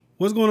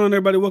What's going on,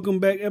 everybody? Welcome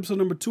back. Episode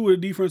number 2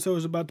 of the Different Show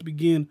is about to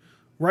begin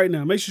right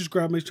now. Make sure you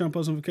subscribe. Make sure you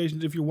post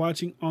notifications if you're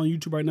watching on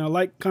YouTube right now.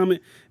 Like,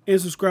 comment,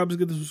 and subscribe. Let's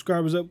get the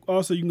subscribers up.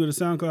 Also, you can go to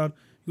SoundCloud,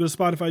 you can go to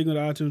Spotify, you can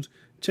go to iTunes.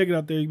 Check it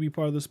out there. You can be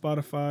part of the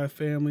Spotify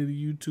family,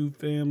 the YouTube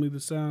family, the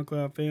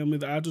SoundCloud family,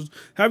 the iTunes.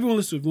 However you want to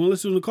listen to it. If you want to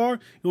listen in the car,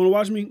 you want to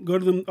watch me, go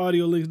to the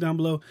audio links down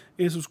below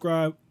and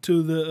subscribe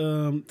to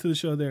the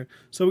show there.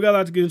 So we got a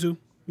lot to get into.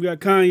 We got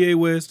Kanye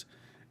West.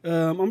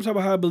 I'm going to talk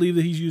about how I believe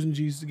that he's using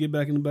Jesus to get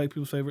back into black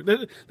people's favor.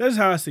 That's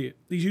how I see it.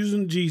 He's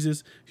using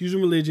Jesus, he's using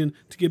religion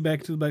to get back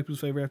into the black people's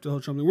favor after the whole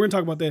Trump thing. We're going to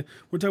talk about that.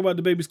 We're going to talk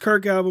about DaBaby's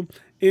Kirk album,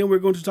 and we're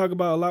going to talk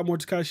about a lot more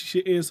Tekashi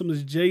shit and some of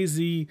this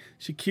Jay-Z,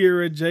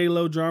 Shakira,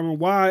 J-Lo drama.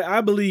 Why I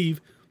believe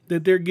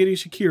that they're getting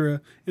Shakira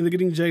and they're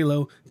getting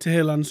J-Lo to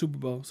headline the Super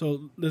Bowl.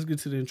 So let's get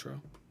to the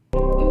intro.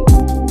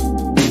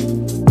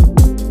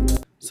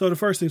 So the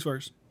first things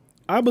first.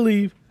 I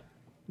believe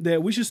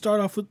that we should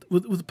start off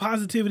with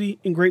positivity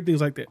and great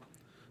things like that.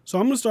 So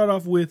I'm going to start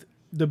off with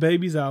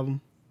DaBaby's album,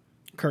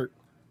 Kirk.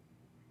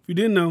 If you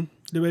didn't know,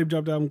 DaBaby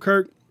dropped the album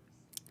Kirk.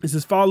 It's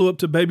his follow-up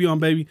to Baby on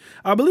Baby.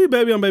 I believe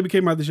Baby on Baby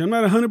came out this year. I'm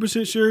not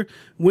 100% sure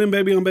when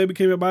Baby on Baby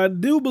came out, but I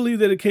do believe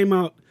that it came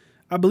out,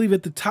 I believe,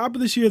 at the top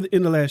of this year, the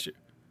end of last year.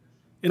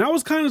 And I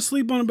was kind of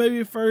asleep on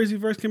DaBaby at first. He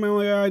first came out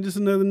like, all right, just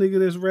another nigga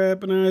that's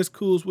rapping, all right, it's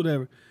cool, it's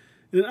whatever.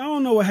 And I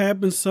don't know what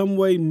happened some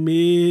way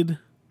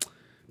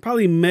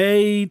probably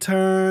May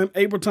time,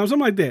 April time,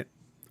 something like that.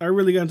 I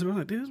really got into it. I'm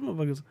like, this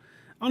motherfucker's,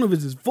 I don't know if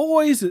it's his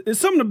voice. It's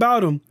something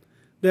about him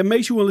that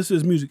makes you want to listen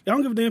to his music. I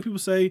don't give a damn people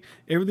say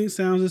everything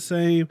sounds the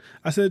same.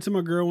 I said it to my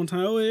girl one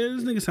time, oh, yeah,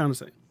 this nigga sounds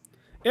the same.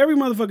 Every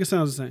motherfucker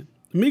sounds the same.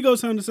 Migos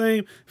sound the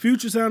same.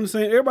 Future sound the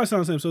same. Everybody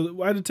sounds the same.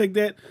 So I had to take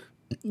that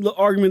little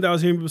argument that I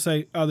was hearing people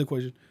say out of the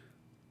equation.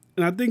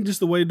 And I think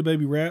just the way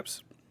DaBaby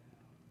raps,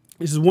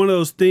 it's just one of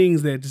those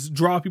things that just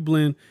draw people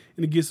in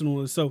and it gets them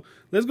on. So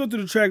let's go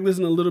through the track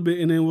listen a little bit,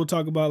 and then we'll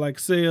talk about like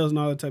sales and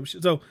all that type of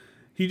shit. So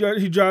he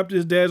dropped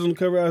his dad's on the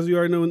cover, as you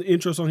already know in the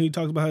intro song. He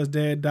talks about how his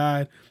dad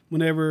died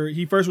whenever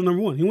he first went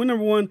number one. He went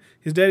number one.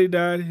 His daddy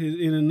died.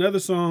 In another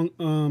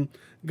song,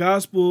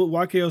 Gospel,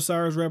 YK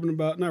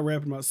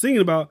Osiris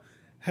singing about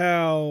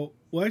how,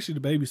 well, actually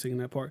DaBaby singing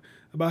that part,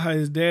 about how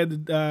his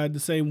dad died the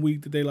same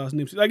week that they lost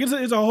Nipsey. Like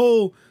it's a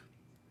whole,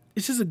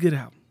 it's just a good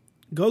album.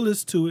 Go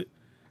listen to it.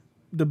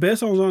 The best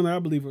songs on there, I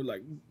believe, are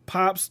like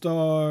Pop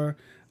Star.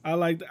 I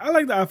like the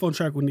iPhone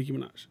track with Nicki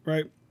Minaj,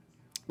 right?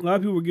 A lot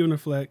of people were giving her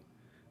flack.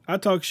 I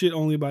talk shit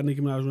only about Nicki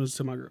Minaj when it's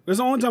to my girl. That's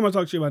the only time I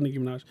talk shit about Nicki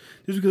Minaj,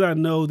 just because I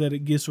know that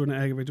it gets her in an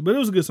aggravator. But it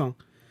was a good song.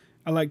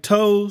 I like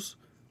Toes.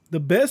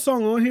 The best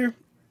song on here,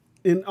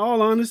 in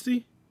all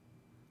honesty,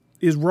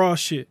 is Raw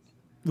Shit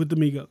with the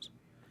Migos.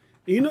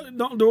 And you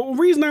know, the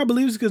reason I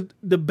believe is because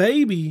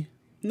DaBaby,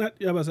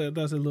 I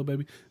said Lil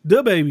Baby,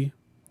 DaBaby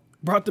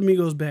brought the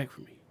Migos back for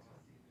me.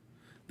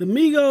 The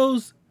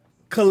Migos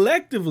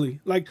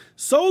collectively, like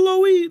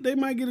solo-y, they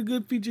might get a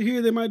good feature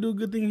here. They might do a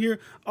good thing here.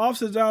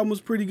 Offset's album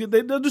was pretty good.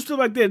 They'll do stuff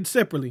like that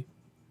separately.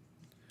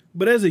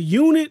 But as a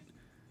unit,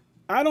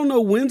 I don't know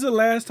when's the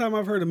last time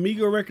I've heard a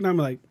Migo record. I'm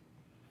like,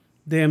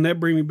 damn, that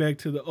bring me back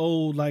to the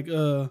old, like,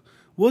 what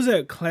was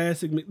that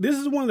classic? This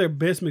is one of their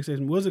best mixtapes.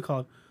 What's it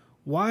called?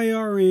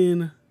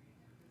 YRN,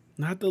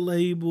 not the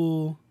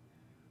label.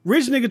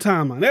 Rich Nigga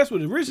Timeline. That's what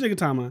it is. Rich Nigga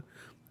Timeline.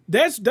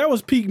 That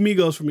was peak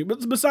Migos for me.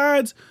 But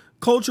besides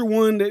Culture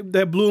One,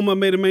 that blew them up,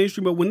 made it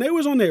mainstream. But when they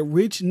was on that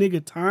Rich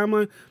Nigga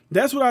Timeline,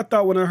 that's what I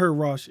thought when I heard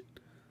Raw Shit.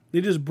 They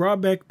just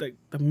brought back the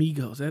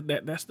Migos.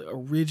 That's the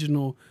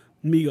original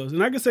Migos.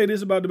 And I can say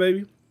this about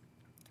DaBaby.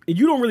 And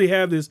you don't really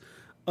have this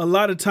a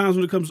lot of times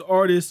when it comes to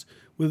artists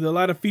with a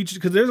lot of features,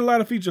 because there's a lot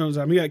of features on this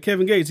album. He got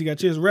Kevin Gates, he got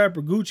Chance the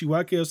Rapper, Gucci,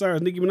 YK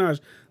Osiris, Nicki Minaj,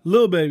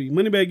 Lil Baby,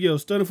 Moneybagg Yo,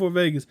 Stunning for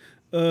Vegas,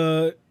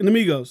 and the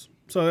Migos.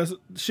 So that's a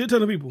shit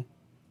ton of people.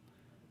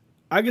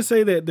 I can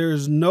say that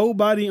there's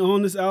nobody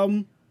on this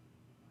album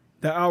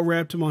that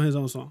out-rapped him on his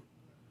own song.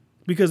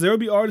 Because there will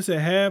be artists that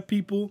have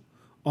people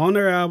on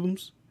their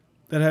albums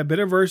that have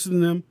better verses than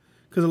them.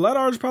 Because a lot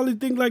of artists probably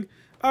think like,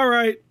 all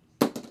right,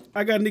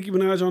 I got Nicki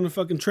Minaj on the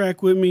fucking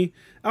track with me.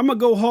 I'm going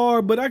to go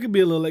hard, but I could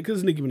be a little late because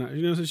it's Nicki Minaj.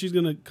 You know what I'm saying? She's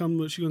going to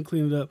come, she's going to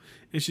clean it up,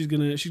 and she's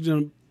going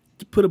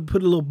to put a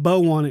little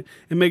bow on it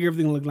and make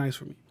everything look nice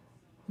for me.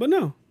 But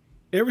no,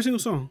 every single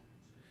song,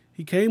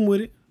 he came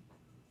with it.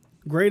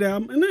 Great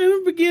album. And in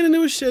the beginning, it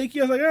was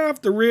shaky. I was like,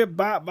 off the rip,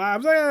 bop, vibes. I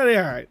was like, oh,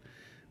 they're all right.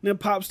 And then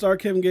Pop Star,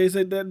 Kevin Gates,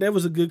 that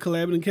was a good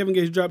collab. And then Kevin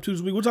Gates dropped 2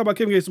 this week. We'll talk about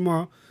Kevin Gates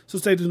tomorrow, so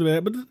stay tuned to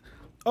that. But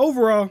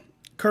overall,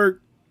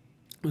 Kirk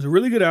was a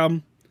really good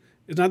album.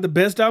 It's not the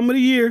best album of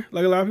the year,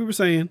 like a lot of people are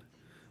saying,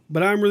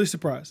 but I'm really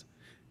surprised.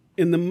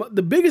 And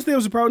the biggest thing I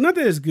was surprised, not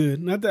that it's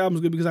good, not that the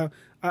album's good, because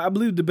I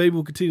believe DaBaby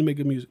will continue to make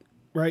good music,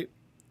 right?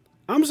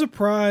 I'm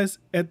surprised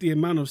at the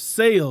amount of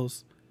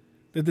sales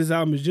that this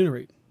album is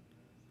generating.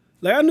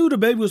 Like, I knew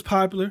DaBaby was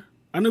popular.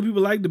 I knew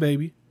people liked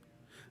DaBaby,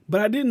 but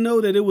I didn't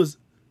know that it was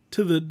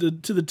to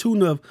the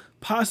tune of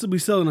possibly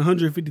selling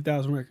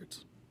 150,000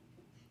 records.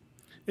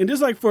 And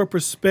just like for a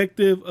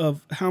perspective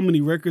of how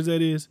many records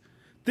that is,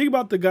 think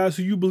about the guys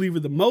who you believe are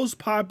the most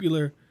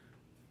popular,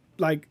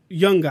 like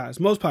young guys,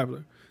 most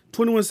popular.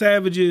 21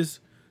 Savages.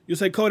 You'll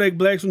say Kodak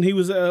Blacks when he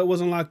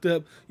wasn't locked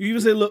up. You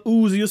even say Lil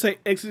Uzi. You'll say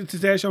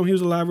XXXTentacion when he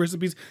was alive. Rest in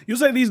peace. You'll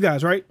say these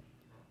guys, right?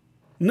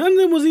 None of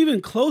them was even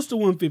close to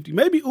 150.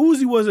 Maybe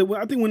Uzi was it.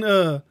 I think when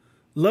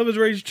Love Is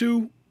Rage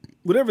 2,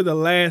 whatever the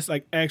last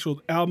like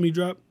actual album he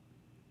dropped,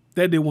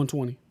 that did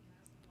 120.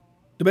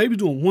 DaBaby's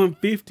doing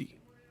 150.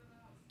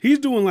 He's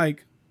doing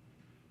like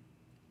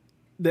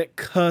that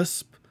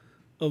cusp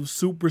of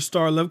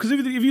superstar level. Because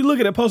if you look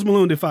at it, Post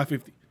Malone did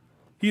 550.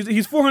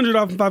 He's 400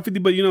 off from 550,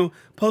 but you know,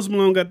 Post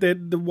Malone got the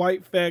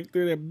white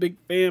factor, that big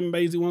fan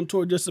base. He won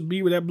tour Justin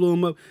Bieber, that blew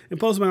him up. And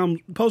Post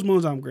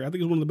Malone's album great. I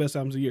think it's one of the best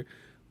albums of the year.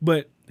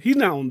 But he's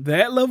not on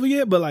that level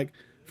yet. But like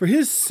for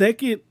his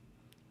second,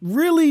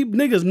 really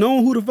niggas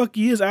knowing who the fuck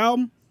he is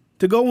album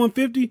to go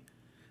 150,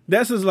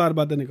 that says a lot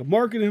about that nigga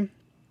marketing.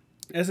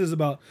 That says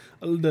about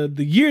the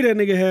year that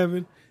nigga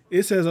having.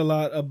 It says a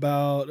lot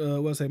about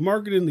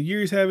marketing, the year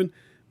he's having.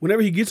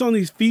 Whenever he gets on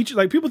these features,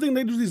 like people think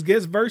they do these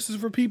guest verses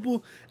for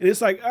people, and it's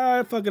like,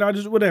 fuck it, I'll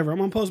just whatever.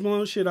 I'm on Post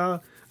Malone shit.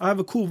 I'll have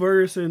a cool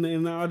verse,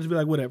 and I'll just be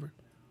like, whatever.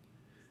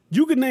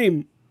 You could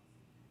name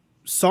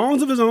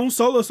songs of his own,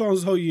 solo songs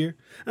this whole year.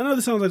 I know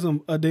this sounds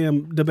like a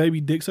damn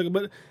DaBaby dick sucker,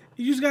 but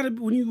you just gotta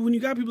when you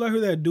got people out here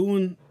that are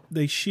doing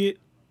they shit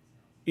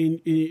in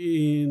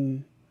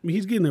I mean,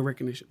 he's getting their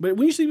recognition. But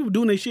when you see people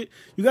doing their shit,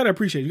 you gotta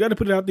appreciate it. You gotta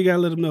put it out there, you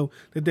gotta let them know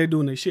that they're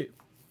doing their shit.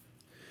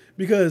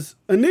 Because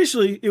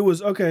initially it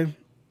was okay.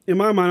 In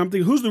my mind, I'm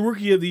thinking, who's the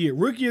rookie of the year?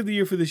 Rookie of the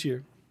year for this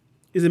year.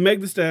 Is it Meg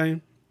Thee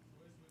Stallion?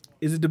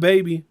 Is it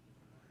DaBaby?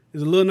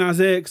 Is it Lil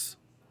Nas X?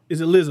 Is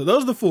it Lizzo?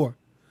 Those are the four.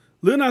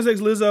 Lil Nas X,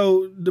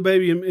 Lizzo,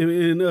 DaBaby,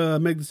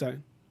 and Meg Thee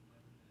Stallion.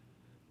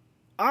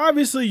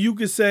 Obviously, you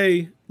could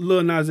say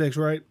Lil Nas X,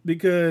 right?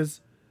 Because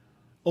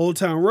Old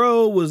Town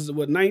Road was,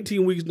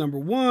 19 weeks number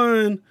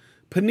one.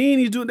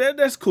 Panini's doing that.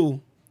 That's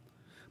cool.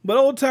 But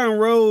Old Town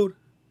Road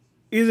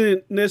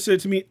isn't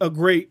necessarily, to me, a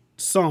great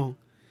song.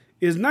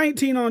 Is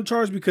 19 on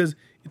charts because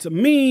it's a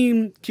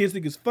meme, kids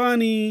think it's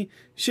funny,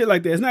 shit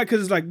like that. It's not because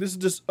it's like, this is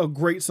just a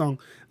great song.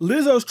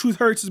 Lizzo's Truth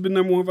Hurts has been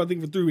number one, I think,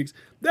 for 3 weeks.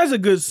 That's a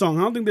good song.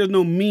 I don't think there's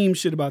no meme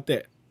shit about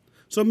that.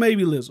 So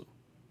maybe Lizzo.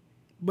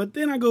 But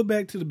then I go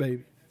back to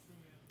DaBaby.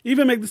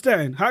 Even Meg Thee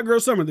Stallion, Hot Girl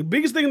Summer, the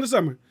biggest thing in the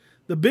summer.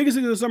 The biggest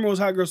thing in the summer was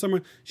Hot Girl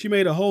Summer. She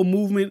made a whole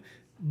movement,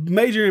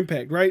 major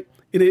impact, right?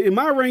 In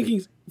my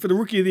rankings for the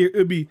Rookie of the Year, it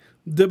would be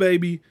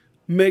DaBaby,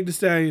 Meg Thee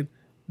Stallion,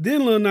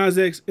 then Lil Nas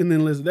X, and then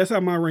Lizzo. That's how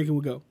my ranking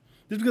would go.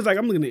 Just because like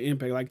I'm looking at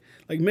impact.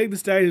 Like Meg Thee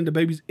Stallion and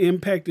DaBaby's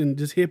impact and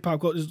just hip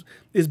hop culture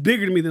is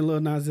bigger to me than Lil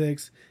Nas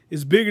X.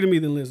 It's bigger to me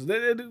than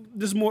Lizzo.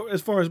 Just more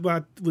as far as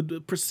what I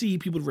would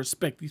perceive people to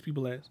respect these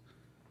people as.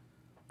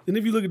 And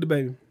if you look at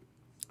DaBaby,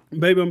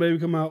 Baby on Baby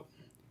come out,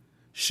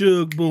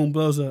 Suge, boom,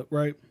 blows up,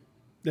 right?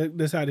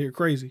 That's out here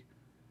crazy.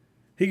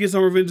 He gets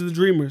on Revenge of the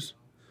Dreamers.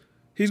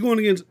 He's going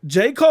against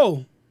J.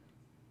 Cole.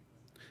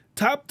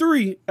 Top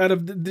three out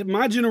of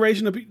my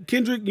generation of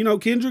Kendrick,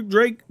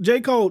 Drake, J.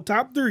 Cole,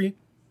 top three.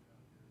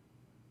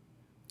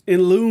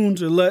 And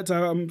Loons or Lutz,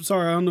 I'm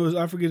sorry, I don't know,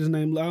 I forget his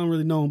name. I don't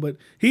really know him, but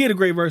he had a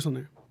great verse on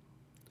there.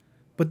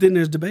 But then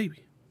there's DaBaby.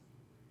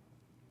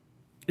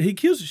 And he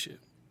kills the shit.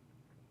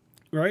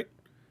 Right?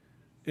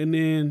 And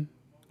then,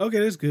 okay,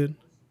 that's good.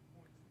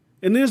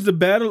 And there's the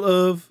battle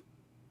of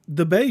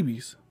the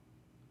babies.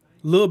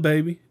 Lil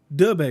Baby,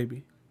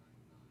 DaBaby.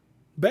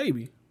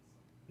 Baby.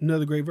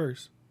 Another great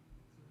verse.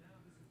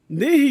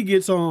 Then he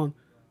gets on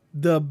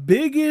the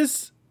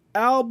biggest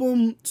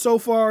album so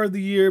far of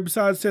the year,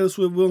 besides Taylor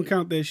Swift. We don't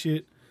count that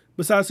shit.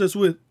 Besides Taylor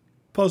Swift,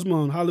 Post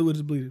Malone, Hollywood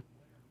is Bleeding.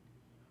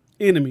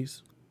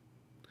 Enemies.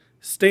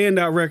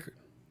 Standout record.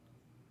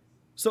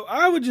 So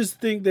I would just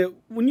think that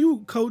when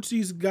you coach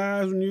these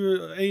guys, when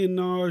you're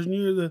A&Rs, and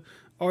you're the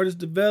artist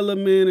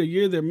development, or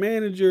you're their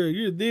manager, or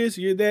you're this,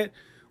 or you're that,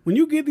 when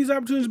you get these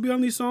opportunities to be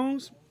on these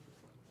songs,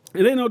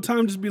 it ain't no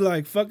time to just be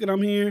like, fuck it,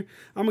 I'm here.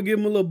 I'm going to give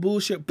them a little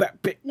bullshit,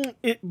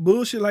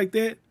 bullshit like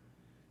that.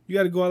 You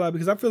got to go all out,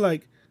 because I feel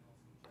like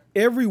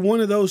every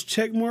one of those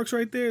check marks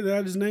right there that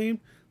I just named,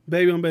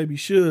 Baby on Baby,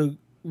 Suge,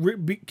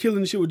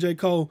 killing the shit with J.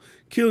 Cole,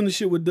 killing the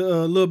shit with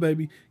Lil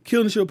Baby,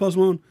 killing the shit with Post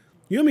Malone.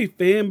 You know how many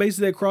fan bases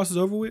that crosses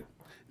over with?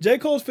 J.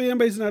 Cole's fan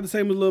base is not the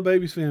same as Lil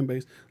Baby's fan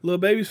base. Lil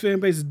Baby's fan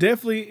base is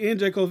definitely, and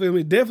J. Cole's fan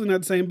base, definitely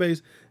not the same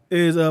base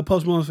as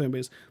Post Malone's fan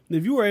base. And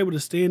if you were able to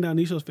stand out in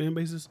each of those fan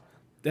bases,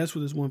 that's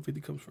where this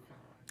 150 comes from.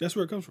 That's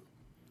where it comes from.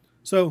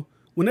 So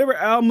whenever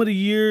album of the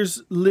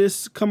year's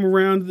lists come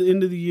around at the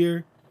end of the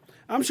year,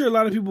 I'm sure a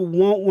lot of people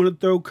won't want to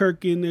throw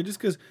Kirk in there just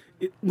because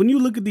when you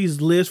look at these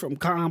lists from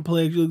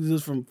Complex, you look at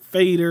this from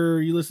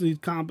Fader, you listen to these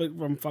Complex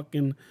from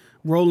fucking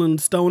Rolling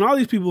Stone, all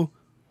these people,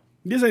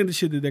 this ain't the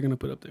shit that they're going to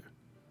put up there.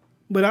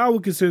 But I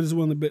would consider this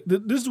one of the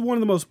best. This is one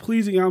of the most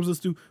pleasing albums to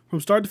listen to from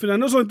start to finish. I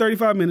know it's only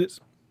 35 minutes.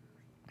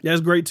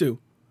 That's great too.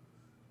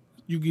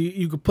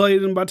 You could play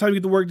it, and by the time you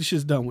get to work, the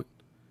shit's done with.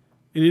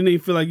 And it didn't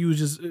feel like you was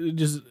just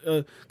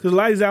because a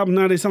lot of these albums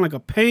now, they sound like a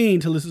pain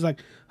to listen. It's like,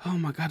 oh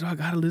my God, do I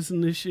gotta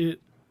listen to this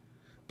shit?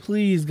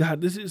 Please,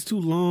 God, this is too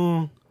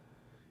long.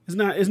 It's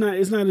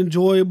not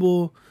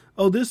enjoyable.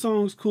 Oh, this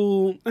song's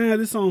cool.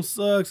 This song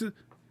sucks.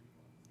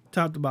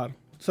 Top to bottom.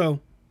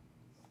 So,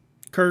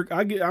 Kirk,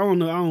 I don't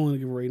know. I don't want to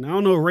give a rating. I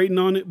don't know a rating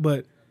on it,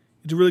 but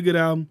it's a really good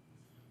album.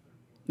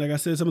 Like I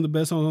said, some of the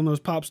best songs on those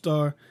Pop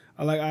Star.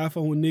 I like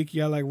iPhone with Nicki.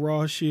 I like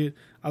Raw Shit.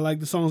 I like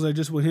the songs that are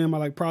just with him. I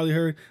like Probably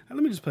Heard. And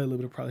let me just play a little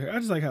bit of Probably Heard. I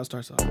just like how it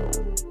starts off.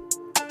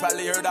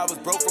 Probably heard I was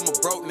broke from a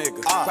broke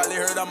nigga. Probably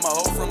heard I'm a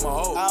hoe from a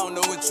hoe. I don't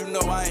know what you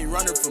know, I ain't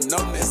running from no.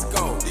 Let's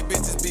go. These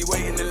bitches be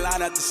waiting in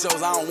line at the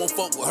shows. I don't want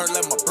fuck with her,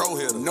 let my bro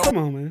hit her. No. Come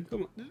on, man.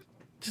 Come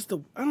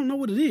on. I don't know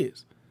what it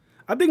is.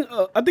 I think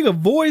a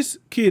voice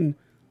can.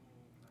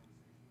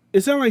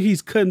 It sounds like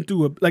he's cutting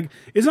through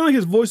it sounds like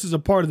his voice is a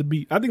part of the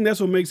beat. I think that's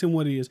what makes him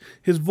what he is.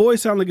 His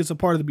voice sounds like it's a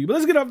part of the beat. But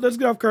let's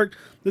get off Kirk.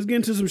 Let's get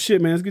into some shit,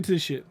 man. Let's get to the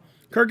shit.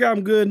 Kirk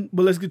album good,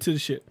 but let's get to the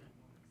shit.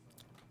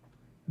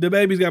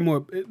 DaBaby's got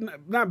more,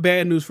 not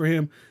bad news for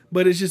him,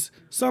 but it's just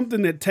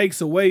something that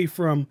takes away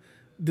from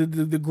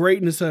the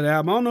greatness of the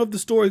album. I don't know if the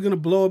story's going to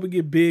blow up and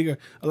get big, or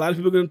a lot of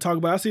people are going to talk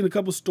about it. I've seen a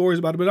couple stories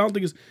about it, but I don't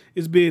think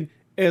it's been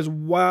as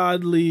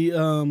widely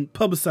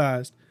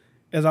publicized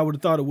as I would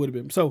have thought it would have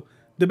been. So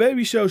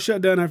DaBaby show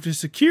shut down after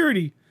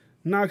security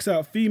knocks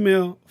out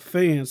female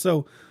fans.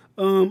 So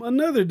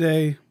another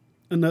day,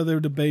 another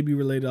DaBaby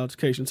related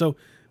altercation. So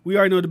we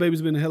already know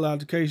DaBaby's been in a hell of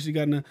altercation. He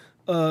got in a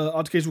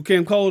altercation with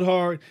Cam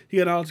Coldheart. He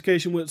had an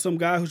altercation with some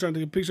guy who's trying to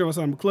take a picture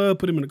outside of a club,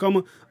 put him in a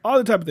coma, all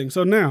that type of thing.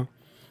 So now,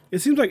 it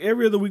seems like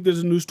every other week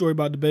there's a new story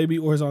about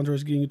DaBaby or his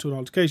entourage getting into an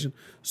altercation.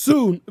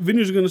 Soon,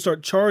 venues are going to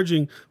start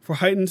charging for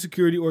heightened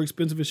security or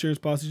expensive insurance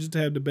policies just to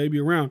have DaBaby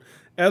around.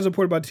 As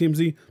reported by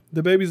TMZ,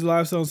 DaBaby's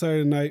live show on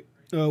Saturday night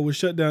was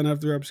shut down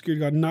after the rapper security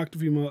guard knocked a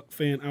female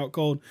fan out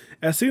cold.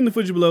 As seen in the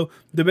footage below,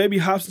 DaBaby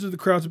hops into the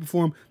crowd to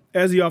perform,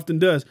 as he often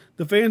does.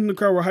 The fans in the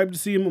crowd were hyped to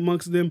see him.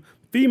 Amongst them,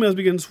 females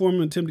began to swarm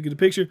in an attempt to get a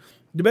picture.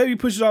 DaBaby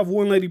pushes off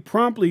one lady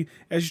promptly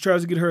as she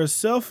tries to get her a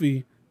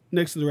selfie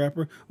next to the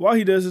rapper. While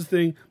he does his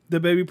thing,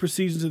 DaBaby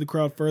proceeds into the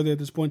crowd further at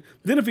this point.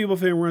 Then a female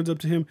fan runs up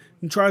to him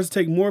and tries to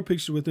take more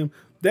pictures with him.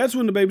 That's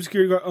when DaBaby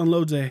security guard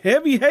unloads a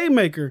heavy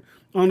haymaker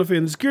on the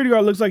fan. The security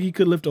guard looks like he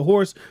could lift a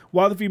horse,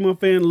 while the female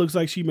fan looks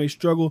like she may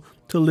struggle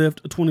to lift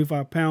a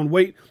 25-pound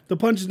weight. The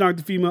punches knocked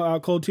the female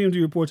out cold.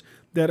 TMZ reports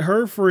that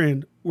her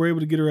friend were able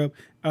to get her up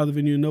out of the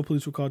venue and no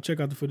police were called. Check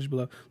out the footage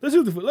below. Let's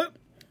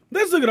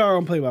look at our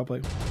own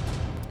play-by-play.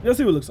 Let's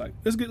see what it looks like.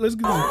 Let's get this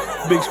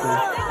big screen.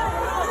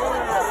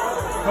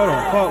 Hold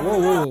on.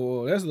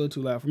 Whoa. That's a little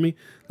too loud for me.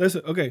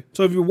 Okay.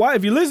 So if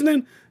you're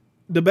listening,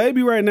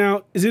 DaBaby right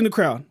now is in the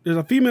crowd. There's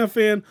a female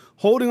fan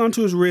holding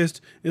onto his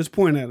wrist and is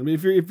pointing at him.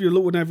 If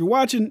you're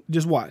watching,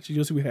 just watch.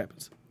 You'll see what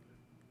happens.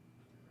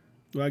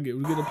 We get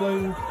the play?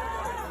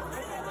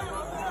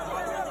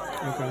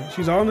 Okay.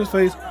 She's all in his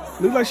face.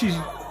 Looks like she's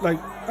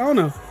like, I don't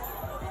know.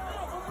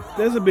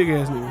 That's a big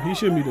ass nigga. He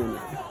shouldn't be doing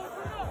that.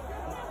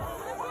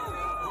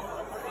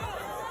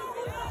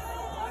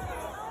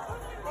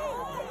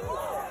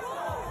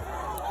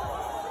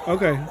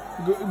 Okay.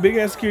 Big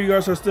ass security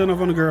guard starts stealing off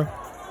on the girl.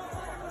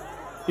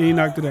 And he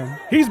knocked it down.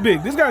 He's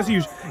big. This guy's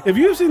huge. If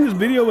you've seen this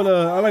video with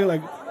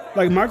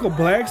like Michael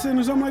Blackson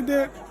or something like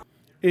that,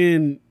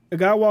 and a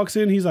guy walks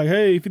in, he's like,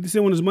 "Hey, 50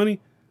 Cent want his money."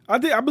 I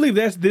believe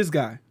that's this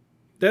guy.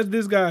 That's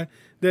this guy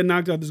that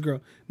knocked out this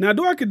girl. Now,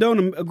 do I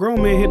condone a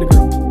grown man hitting a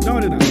girl? No,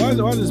 I do not. Why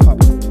does this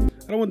pop up?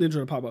 I don't want the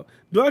intro to pop up.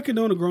 Do I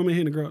condone a grown man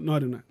hitting a girl? No, I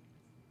do not.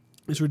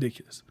 It's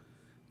ridiculous.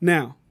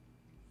 Now,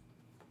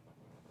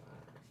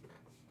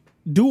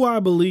 do I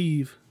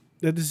believe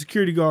that the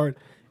security guard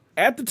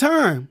at the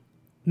time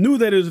knew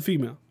that it was a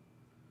female?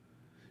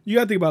 You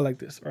got to think about it like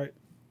this, right?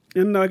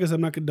 And like I said,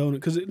 I'm not condoning it.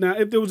 Because now,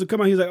 if there was a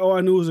come out, he's like, "Oh,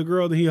 I knew it was a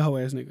girl," then he a hoe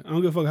ass nigga. I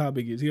don't give a fuck how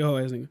big he is. He a hoe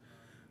ass nigga.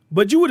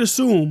 But you would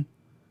assume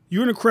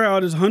you're in a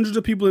crowd. There's hundreds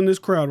of people in this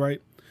crowd,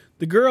 right?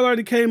 The girl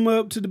already came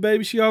up to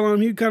DaBaby. She all on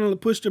him. He kind of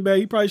pushed her back.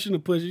 He probably shouldn't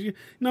have pushed her.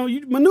 No,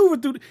 you maneuver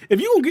through.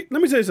 If you gonna get,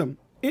 let me tell you something.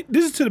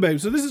 This is to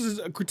DaBaby. So this is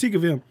a critique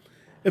of him.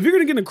 If you're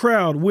gonna get in a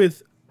crowd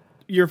with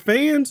your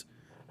fans,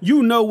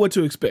 you know what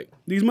to expect.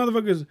 These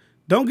motherfuckers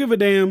don't give a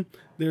damn.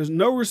 There's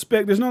no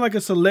respect. There's not like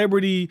a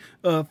celebrity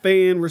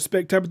fan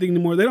respect type of thing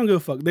anymore. They don't give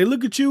a fuck. They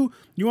look at you.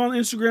 You on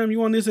Instagram.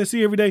 You on this. They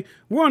see every day.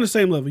 We're on the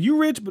same level. You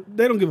rich, but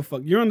they don't give a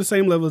fuck. You're on the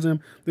same level as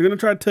them. They're going to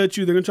try to touch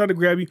you. They're going to try to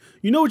grab you.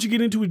 You know what you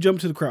get into when you jump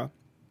to the crowd.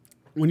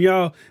 When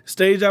y'all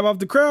stage dive off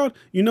the crowd,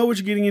 you know what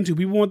you're getting into.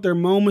 People want their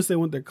moments. They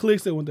want their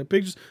clicks. They want their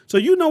pictures. So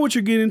you know what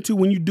you're getting into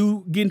when you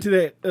do get into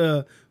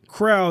that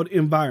crowd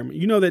environment.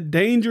 You know that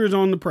danger is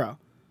on the prowl.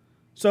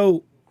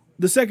 So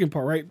the second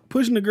part, right?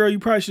 Pushing the girl, you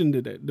probably shouldn't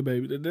do that,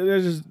 DaBaby.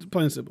 That's just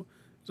plain and simple.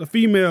 It's a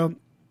female.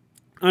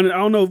 I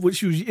don't know if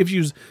she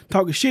was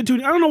talking shit to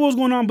you. I don't know what's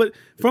going on, but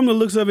from the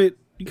looks of it,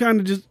 you kind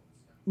of just,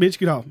 bitch,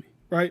 get off me,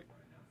 right?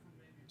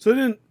 So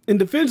then, in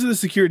defense of the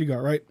security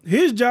guard, right?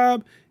 His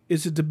job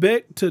is to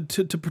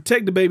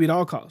protect DaBaby at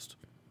all costs.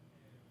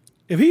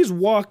 If he's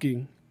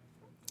walking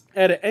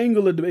at an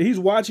angle of DaBaby, he's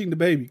watching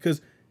DaBaby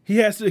because he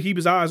has to keep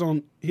his eyes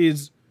on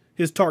his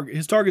target.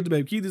 His target,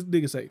 DaBaby. Keep this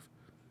nigga safe.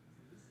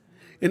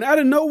 And out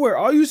of nowhere,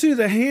 all you see is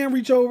a hand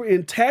reach over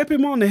and tap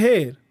him on the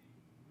head.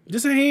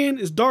 Just a hand.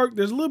 It's dark.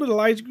 There's a little bit of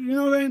light. You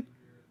know what I'm saying?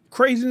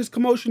 Craziness,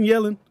 commotion,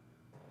 yelling.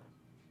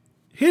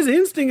 His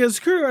instinct as a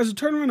security guard is to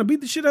turn around and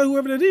beat the shit out of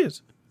whoever that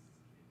is.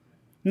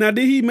 Now,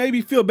 did he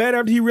maybe feel bad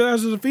after he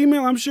realized it was a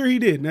female? I'm sure he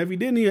did. Now, if he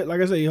didn't, he,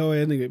 like I say, hoe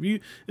ass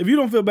nigga. If you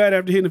don't feel bad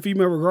after hitting a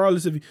female,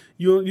 regardless if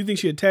you think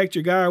she attacked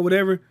your guy or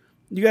whatever,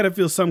 you got to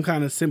feel some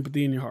kind of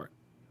sympathy in your heart,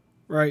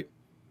 right?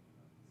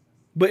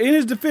 But in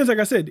his defense, like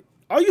I said,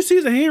 all you see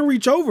is a hand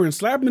reach over and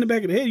slap him in the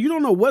back of the head. You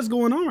don't know what's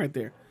going on right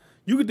there.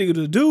 You could think it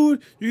was a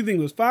dude. You could think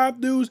it was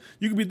 5 dudes.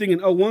 You could be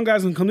thinking, oh, one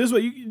guy's going to come this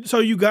way. So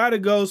you got to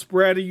go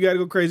sporadic. You got to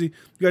go crazy.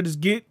 You got to just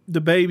get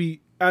DaBaby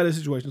out of the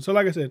situation. So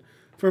like I said,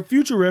 for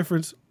future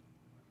reference,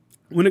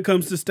 when it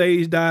comes to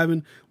stage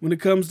diving, when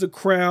it comes to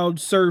crowd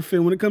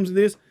surfing, when it comes to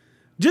this,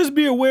 just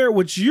be aware of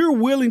what you're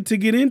willing to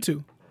get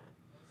into.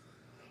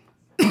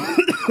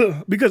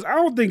 Because I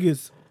don't think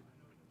it's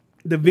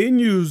the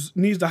venues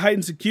needs to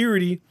heighten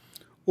security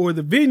or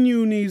the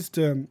venue needs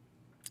to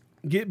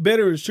get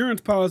better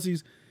insurance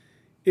policies.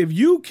 If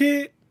you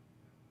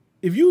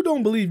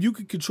don't believe you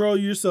can control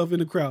yourself in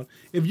the crowd,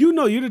 if you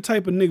know you're the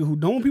type of nigga who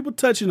don't want people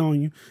touching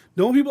on you,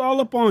 don't want people all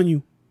up on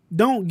you,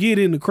 don't get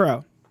in the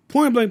crowd.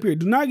 Point blank period.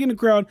 Do not get in the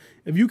crowd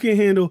if you can't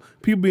handle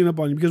people being up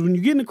on you. Because when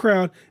you get in the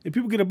crowd and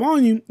people get up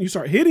on you, you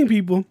start hitting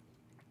people,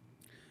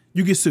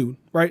 you get sued,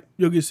 right?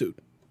 You'll get sued.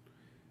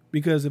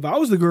 Because if I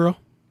was the girl,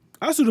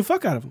 I'd sue the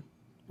fuck out of them,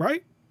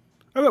 right?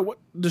 I mean, what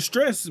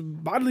distress,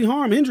 bodily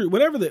harm, injury,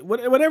 whatever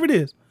it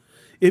is.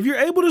 If you're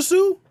able to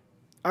sue,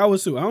 I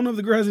would sue. I don't know if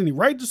the girl has any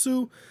right to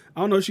sue.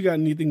 I don't know if she got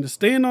anything to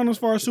stand on as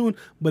far as suing.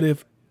 But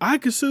if I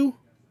could sue,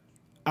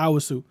 I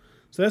would sue.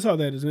 So that's how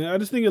that is, man. I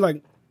just think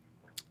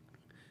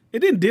it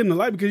didn't dim the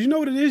light because you know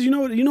what it is. You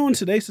know in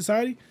today's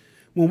society,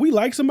 when we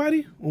like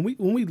somebody, when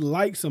we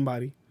like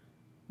somebody,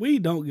 we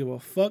don't give a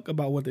fuck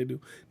about what they do.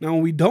 Now,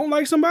 when we don't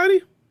like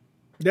somebody,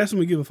 that's when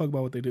we give a fuck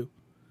about what they do.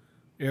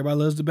 Everybody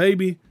loves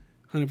DaBaby.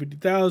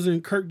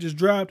 150,000. Kirk just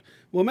dropped.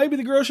 Well, maybe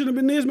the girl shouldn't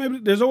have been this.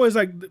 Maybe it's always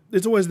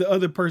the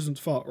other person's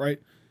fault,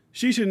 right?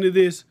 She shouldn't have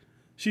this.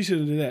 She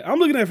shouldn't have that. I'm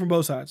looking at it from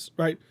both sides,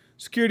 right?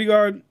 Security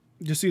guard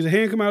just sees a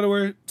hand come out of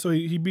her, so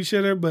he beat shit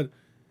at her. But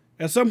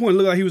at some point, it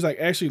looked like he was like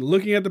actually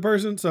looking at the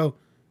person. So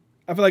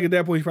I feel like at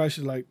that point, he probably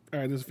should like, all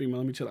right, this is a female.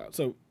 Let me chill out.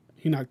 So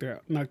he knocked her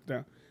out. Knocked her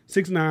down.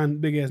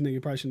 6ix9ine, big ass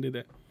nigga, probably shouldn't have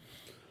did that.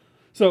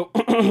 So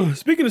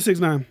speaking of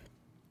 6ix9ine,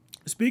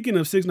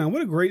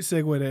 what a great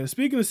segue that is.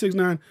 Speaking of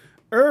 6ix9ine,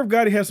 Irv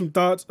Gotti has some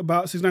thoughts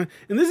about 6ix9ine,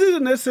 and this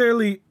isn't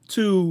necessarily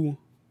to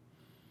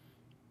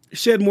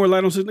shed more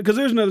light on 6ix9ine, because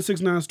there's another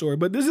 6ix9ine story,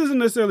 but this isn't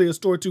necessarily a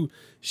story to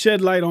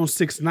shed light on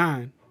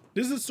 6ix9ine.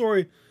 This is a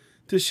story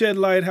to shed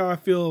light how I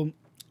feel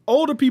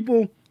older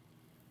people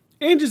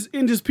and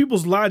just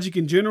people's logic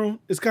in general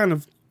is kind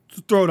of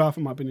thrown off,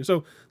 in my opinion.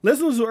 So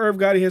let's listen to what Irv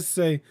Gotti has to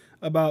say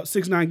about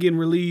 6ix9ine getting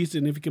released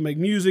and if he can make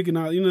music and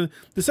all, the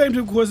same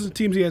type of questions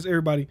teams he has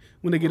everybody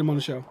when they get him on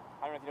the show.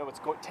 I don't know if you know what's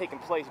taking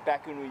place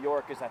back in New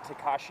York is that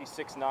Tekashi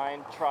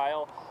 6ix9ine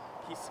trial.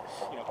 He's,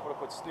 quote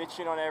unquote,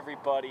 snitching on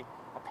everybody.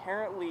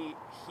 Apparently,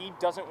 he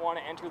doesn't want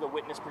to enter the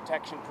witness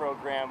protection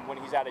program when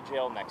he's out of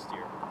jail next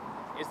year.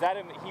 Is that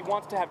him? He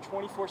wants to have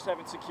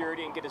 24/7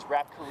 security and get his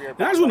rap career back.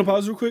 And I just want to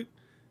pause real quick.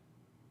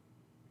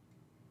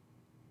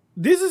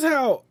 This is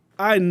how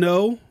I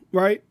know,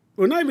 right?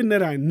 Or not even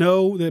that I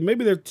know that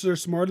maybe they're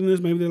smarter than this.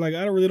 Maybe they're like,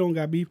 I don't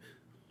got beef.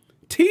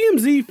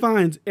 TMZ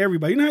finds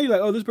everybody. You know how you're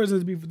like, oh, this person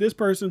has beef with this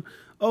person.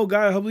 Oh,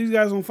 God, I hope these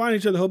guys don't find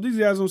each other. I hope these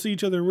guys don't see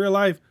each other in real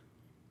life.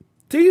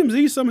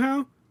 TMZ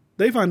somehow,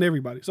 they find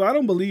everybody. So I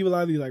don't believe a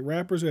lot of these like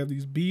rappers who have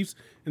these beefs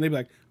and they be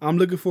like, I'm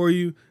looking for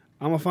you.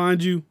 I'm going to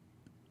find you.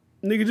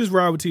 Nigga, just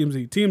ride with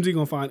TMZ. TMZ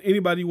going to find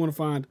anybody you want to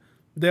find.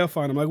 They'll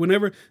find them. Like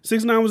whenever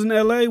 6ix9ine was in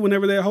LA,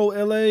 whenever that whole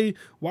LA,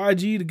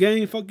 YG, the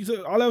gang, fuck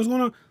you, all that was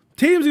going on,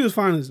 TMZ was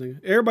finding this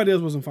nigga. Everybody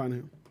else wasn't finding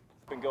him.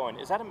 Been going.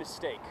 Is that a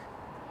mistake?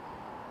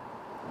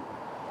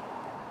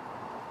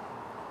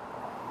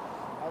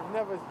 I've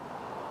never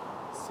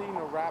seen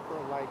a rapper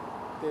like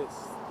this.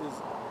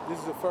 This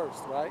is the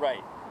first, right?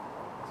 Right.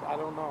 So I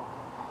don't know.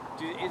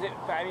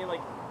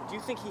 Do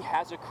you think he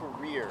has a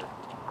career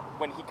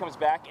when he comes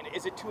back? And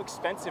is it too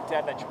expensive to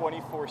have that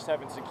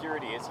 24/7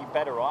 security? Is he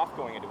better off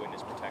going into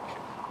witness protection?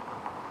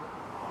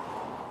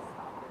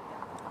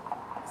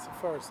 It's the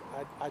first.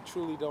 I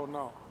truly don't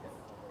know.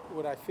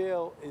 What I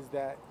feel is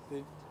that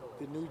the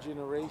new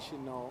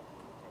generation, though,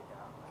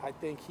 I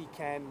think he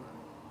can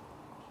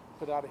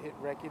put out a hit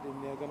record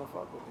and they're gonna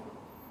fuck with him.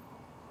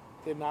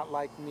 They're not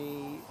like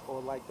me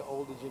or like the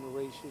older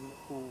generation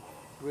who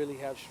really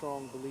have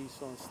strong beliefs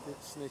on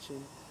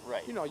snitching.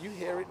 Right. You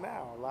hear it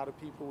now. A lot of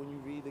people, when you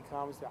read the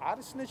comments, I'd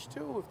have snitched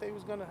too if they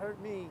was gonna hurt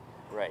me.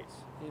 Right.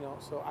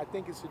 So I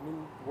think it's a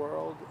new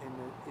world and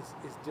it's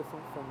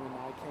different from when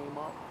I came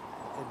up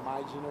in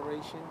my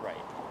generation.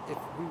 Right. If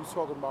we was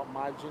talking about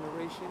my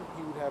generation,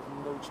 he would have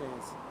no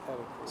chance at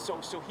a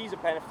career. So he's a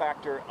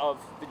benefactor of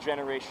the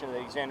generation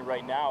that he's in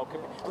right now.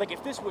 Like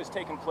if this was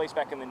taking place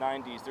back in the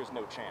 90s, there's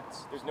no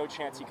chance. There's no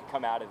chance he could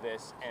come out of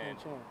this and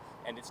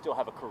it still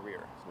have a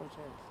career. There's no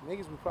chance.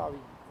 Niggas would probably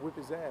whip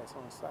his ass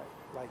on sight.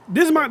 Like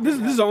This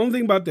is the only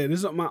thing about that.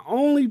 This is my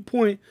only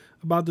point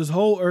about this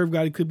whole Irv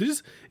Gotti clip.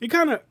 It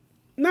kind of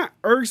not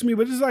irks me,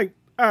 but it's like,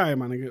 all right,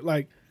 my nigga,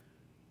 like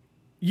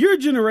your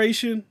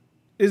generation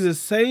is the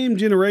same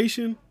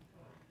generation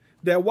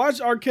that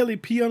watched R. Kelly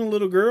pee on a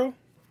little girl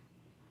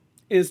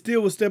and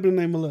still was stepping in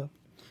the name of love.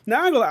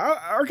 Now, I go,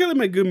 R. Kelly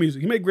made good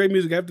music. He made great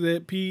music after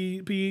that, pee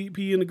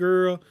in the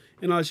girl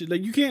and all that shit.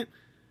 Like, you can't,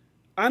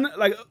 I know,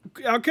 like,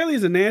 R. Kelly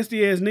is a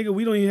nasty ass nigga.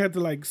 We don't even have to,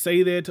 like,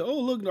 say that to, oh,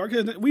 look, R.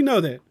 Kelly, we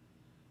know that.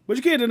 But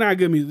you can't deny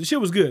good music. The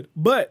shit was good.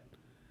 But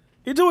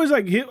it's always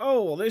like,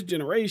 oh, this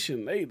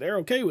generation, they're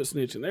okay with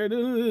snitching.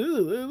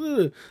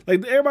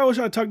 Like, everybody was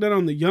trying to talk that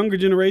on the younger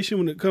generation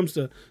when it comes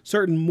to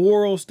certain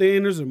moral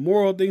standards and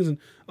moral things. And,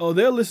 oh,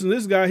 they'll listen to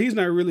this guy. He's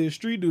not really a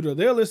street dude. Or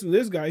they'll listen to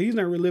this guy. He's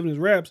not really living his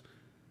raps.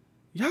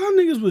 Y'all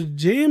niggas was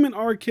jamming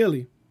R.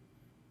 Kelly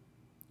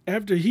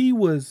after he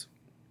was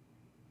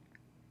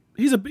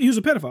a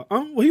pedophile.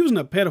 Well, he wasn't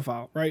a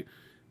pedophile, right?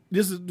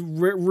 This is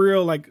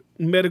real, like,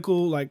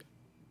 medical, like,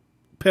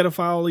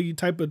 pedophile-y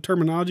type of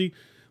terminology.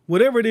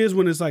 Whatever it is,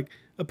 when it's like,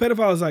 a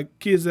pedophile is like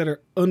kids that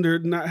are under,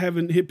 not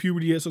having hit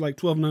puberty yet, so like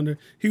 12 and under.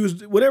 He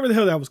was, whatever the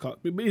hell that was called.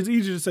 It's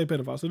easier to say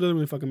pedophile, so it doesn't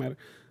really fucking matter.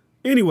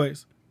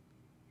 Anyways,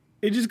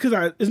 it's just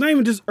because it's not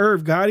even just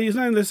Irv Gotti. It's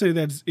not even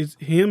necessarily that it's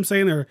him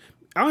saying it, or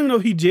I don't even know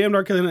if he jammed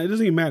R. Kelly. It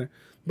doesn't even matter.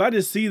 But I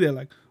just see that,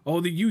 like,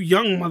 oh, you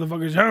young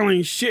motherfuckers, y'all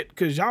ain't shit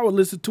because y'all would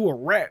listen to a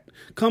rat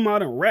come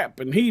out and rap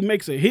and he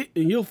makes a hit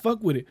and you'll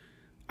fuck with it.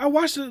 I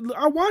watched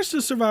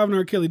the Surviving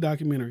R. Kelly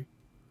documentary.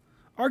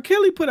 R.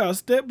 Kelly put out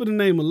Step in the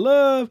Name of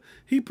Love.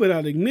 He put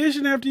out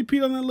Ignition after he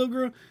peed on that little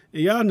girl.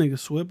 And y'all niggas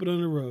swept it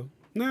under the rug.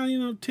 Now,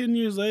 10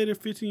 years later,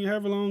 15 years,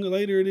 however long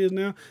later it is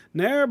now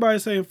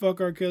everybody's saying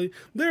fuck R. Kelly.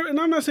 And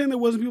I'm not saying there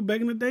wasn't people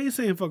back in the day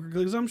saying fuck R.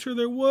 Kelly, because I'm sure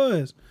there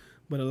was.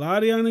 But a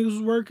lot of y'all niggas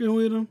was working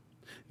with him.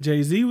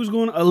 Jay-Z was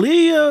going,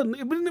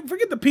 Aaliyah,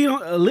 forget the pee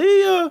on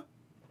Aaliyah.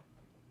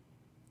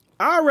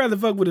 I'd rather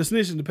fuck with a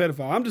snitch than the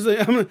pedophile. I'm just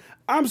saying,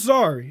 I'm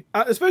sorry.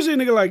 Especially a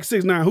nigga like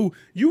 6ix9ine, who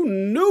you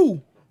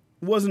knew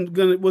wasn't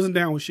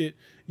down with shit.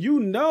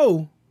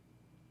 Was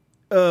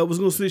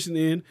gonna snitch in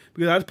the end,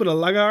 because I just put in a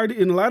lot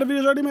of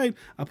videos I already made.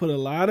 I put a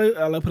lot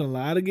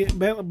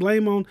of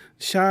blame on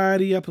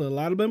Shadi. I put a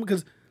lot of blame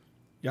because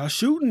y'all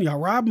shooting, y'all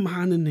robbing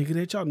behind the nigga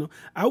that y'all know.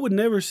 I would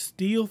never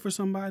steal for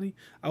somebody.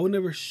 I would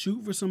never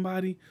shoot for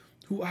somebody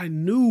who I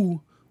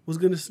knew was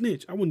gonna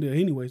snitch. I wouldn't do it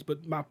anyways.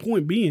 But my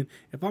point being,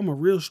 if I'm a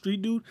real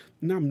street dude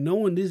and I'm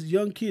knowing this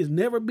young kid's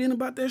never been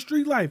about that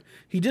street life,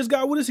 he just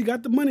got with us, he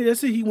got the money,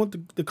 that's it. He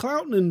want the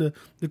clout and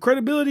the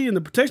credibility and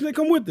the protection that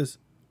come with us.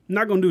 I'm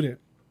not gonna do that.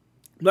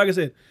 Like I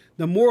said,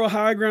 the moral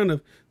high ground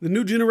of the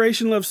new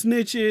generation love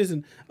snitches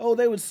and, oh,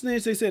 they would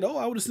snitch. They said, oh,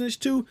 I would have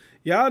snitched too.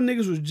 Y'all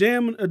niggas was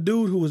jamming a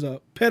dude who was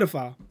a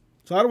pedophile.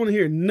 So I don't want to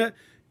hear nothing.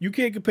 You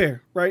can't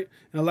compare, right?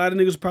 And a lot of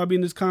niggas probably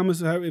in this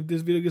comments, if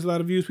this video gets a lot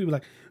of views, people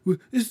like, you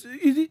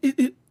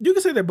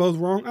can say they're both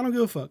wrong. I don't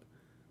give a fuck.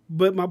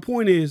 But my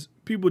point is,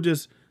 people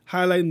just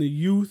highlighting the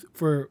youth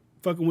for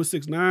fucking with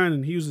 6ix9ine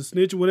and he was a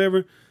snitch or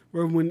whatever,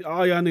 where when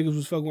all y'all niggas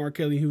was fucking with R.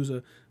 Kelly, he was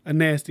a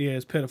nasty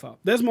ass pedophile.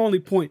 That's my only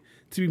point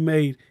to be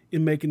made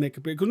in making that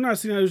comparison. Because when I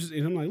see that,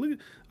 and I'm like, look at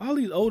all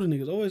these older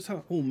niggas always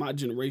talk, oh, my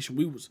generation,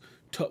 we was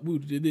tough, we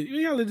did this.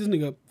 Y'all let this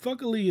nigga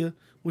fuck Aaliyah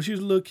when she was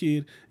a little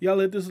kid. Y'all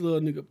let this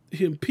little nigga,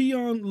 him pee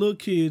on little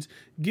kids,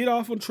 get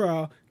off on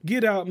trial,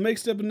 get out, make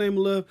Step in the Name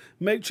of Love,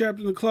 make Trapped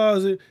in the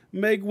Closet,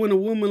 make When a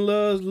Woman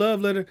Loves,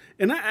 Love Letter.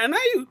 And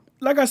I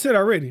like I said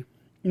already,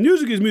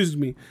 music is music to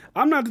me.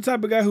 I'm not the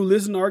type of guy who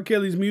listens to R.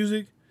 Kelly's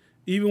music,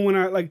 even when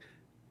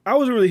I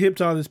wasn't really hip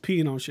to all this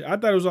peeing on shit. I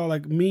thought it was all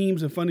like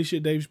memes and funny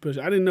shit Dave Chappelle.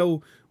 I didn't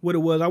know what it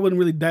was. I wasn't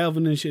really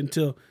delving into shit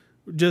until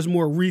just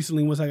more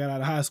recently once I got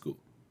out of high school.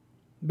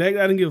 I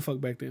didn't give a fuck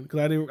back then because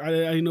I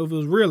didn't know if it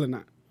was real or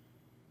not.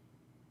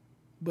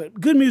 But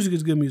good music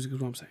is what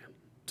I'm saying.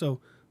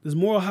 So this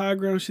moral high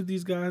ground shit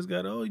these guys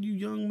got, oh, you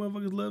young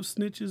motherfuckers love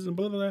snitches and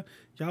blah, blah, blah.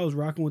 Y'all was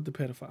rocking with the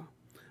pedophile.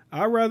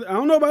 I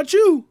don't know about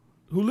you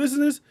who listen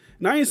to this,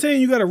 and I ain't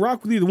saying you got to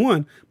rock with either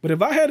one, but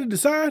if I had to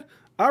decide,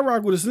 I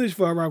rock with a snitch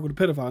before I rock with a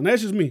pedophile. And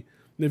that's just me.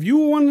 And if you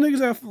were one of the niggas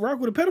that rock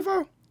with a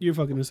pedophile, you're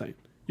fucking insane.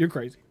 You're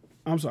crazy.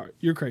 I'm sorry.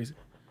 You're crazy.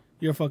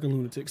 You're a fucking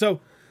lunatic. So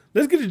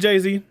let's get to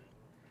Jay-Z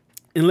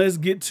and let's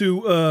get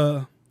to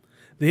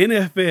the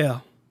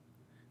NFL.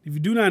 If you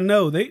do not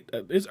know,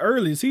 it's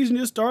early. The season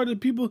just started.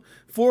 People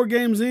 4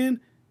 games in,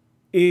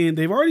 and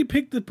they've already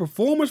picked the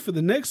performers for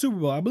the next Super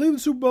Bowl. I believe the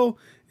Super Bowl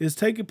is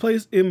taking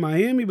place in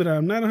Miami, but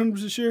I'm not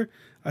 100% sure.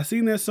 I've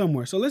seen that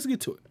somewhere. So let's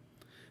get to it.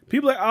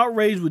 People are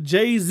outraged with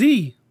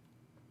Jay-Z.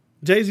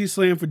 Jay-Z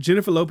slammed for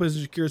Jennifer Lopez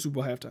and Shakira Super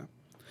Bowl halftime.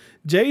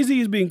 Jay-Z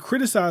is being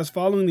criticized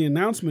following the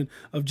announcement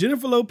of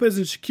Jennifer Lopez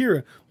and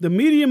Shakira, the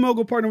media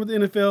mogul partner with the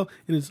NFL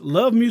and its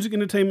love music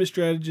entertainment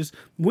strategist.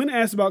 When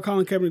asked about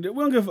Colin Kaepernick,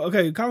 we don't give all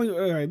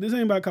right, this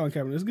ain't about Colin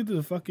Kaepernick. Let's get to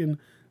the fucking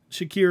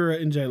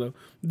Shakira and J-Lo.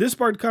 This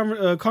sparked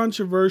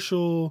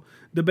controversial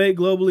debate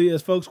globally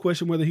as folks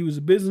question whether he was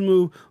a business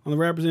move on the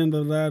rapper's end. I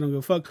don't give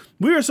a fuck.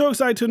 We are so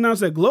excited to announce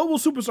that global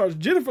superstars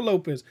Jennifer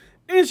Lopez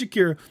and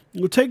Shakira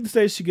will take the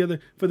stage together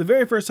for the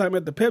very first time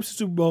at the Pepsi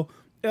Super Bowl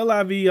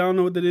LIV, I don't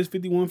know what that is,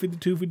 51,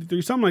 52,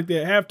 53, something like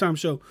that, halftime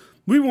show.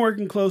 We've been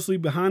working closely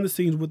behind the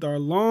scenes with our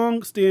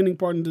long-standing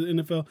partner to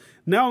the NFL,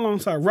 now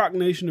alongside Rock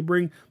Nation, to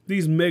bring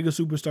these mega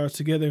superstars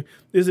together.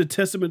 It is a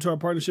testament to our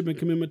partnership and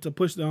commitment to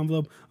push the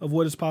envelope of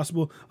what is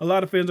possible. A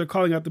lot of fans are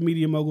calling out the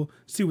media mogul.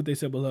 See what they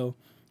said below.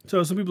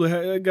 So some people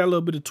got a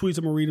little bit of tweets.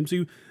 I'm going to read them to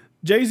you.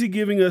 Jay-Z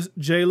giving us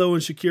J-Lo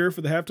and Shakira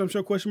for the halftime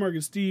show, question mark,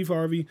 and Steve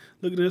Harvey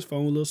looking at his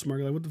phone, a little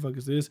smirk, like, what the fuck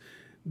is this?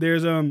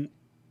 There's,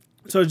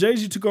 so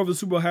Jay-Z took over the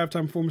Super Bowl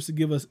halftime performance to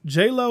give us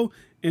J-Lo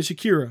and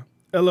Shakira,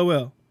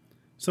 LOL.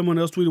 Someone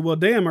else tweeted, well,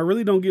 damn, I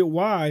really don't get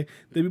why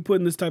they be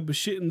putting this type of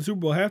shit in the Super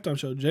Bowl halftime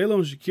show. J-Lo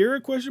and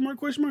Shakira, question mark,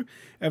 question mark.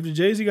 After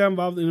Jay-Z got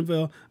involved in the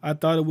NFL, I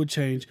thought it would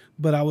change,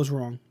 but I was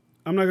wrong.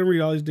 I'm not going to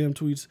read all these damn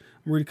tweets.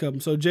 I'm reading a couple.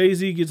 So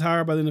Jay-Z gets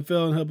hired by the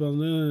NFL and helped on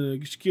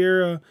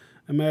Shakira.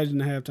 Imagine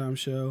the halftime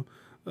show.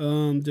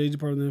 Jay-Z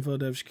part of the NFL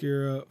to have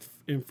Shakira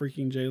and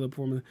freaking J-Lo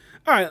performing.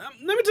 All right,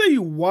 let me tell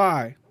you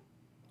why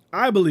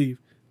I believe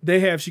they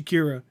have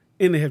Shakira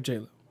and they have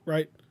J-Lo,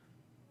 right?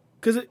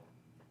 Because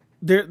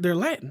they're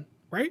Latin,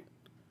 right?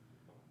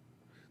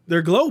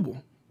 They're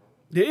global.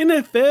 The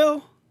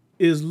NFL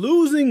is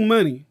losing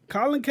money.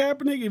 Colin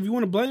Kaepernick, if you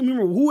want to blame him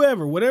or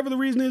whoever, whatever the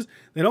reason is,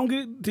 they don't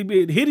get to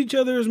hit each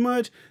other as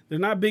much. They're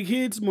not big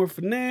hits, more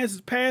finesse,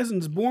 it's passing,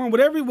 it's boring.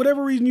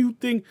 Whatever reason you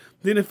think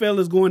the NFL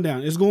is going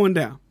down, it's going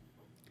down.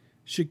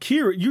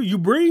 Shakira, you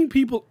bring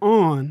people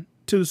on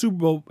to the Super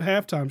Bowl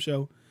halftime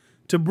show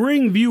to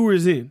bring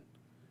viewers in.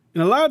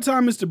 And a lot of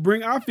time it's to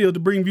bring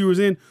viewers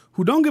in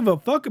who don't give a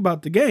fuck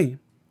about the game.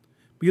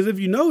 Because if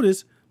you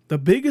notice, the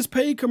biggest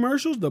paid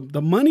commercials,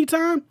 the money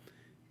time,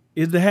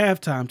 is the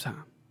halftime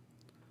time.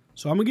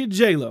 So I'm going to get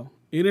J-Lo,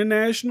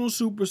 international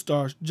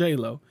superstar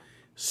J-Lo,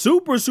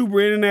 super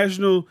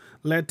international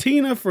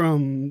Latina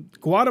from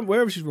Guatemala,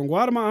 wherever she's from,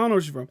 Guatemala, I don't know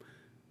where she's from,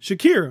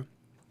 Shakira.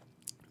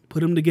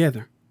 Put them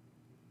together.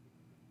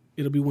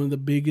 It'll be one of the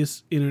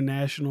biggest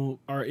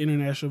international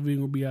viewing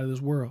will be out of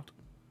this world.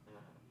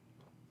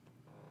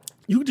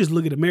 You can just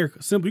look at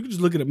America. Simple. You can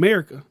just look at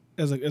America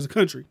as a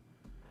country.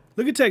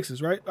 Look at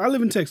Texas, right? I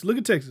live in Texas. Look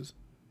at Texas.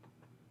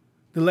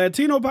 The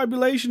Latino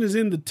population is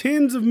in the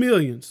tens of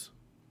millions.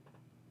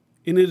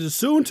 And it is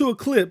soon to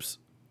eclipse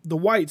the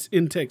whites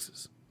in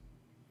Texas.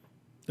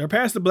 They're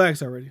past the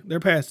blacks already. They're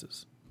past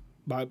us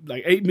by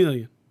like 8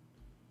 million.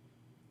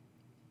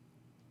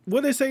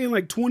 What they say in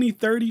like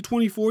 2030,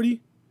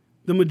 2040,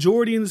 the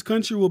majority in this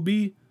country will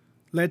be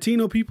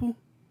Latino people.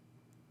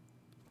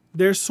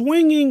 They're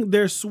swinging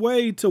their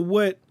sway to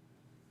what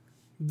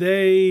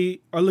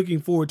they are looking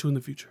forward to in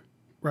the future,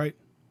 right?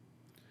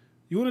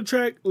 You want to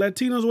track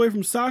Latinos away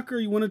from soccer?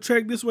 You want to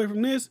track this away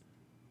from this?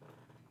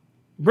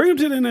 Bring them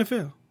to the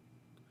NFL.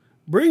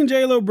 Bring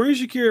J-Lo, bring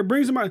Shakira,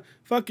 bring somebody.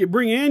 Fuck it,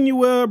 bring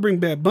Anuel, bring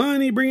Bad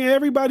Bunny, bring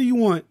everybody you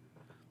want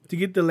to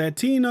get the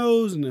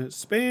Latinos and the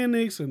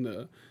Hispanics and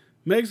the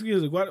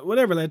Mexicans,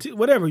 whatever, Latinx,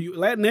 whatever you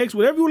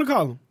want to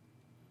call them.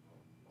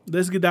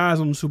 Let's get the eyes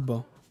on the Super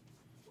Bowl.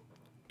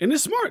 And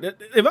it's smart.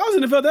 If I was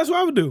in the NFL, that's what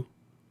I would do.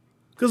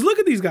 Because look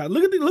at these guys.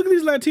 Look at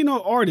these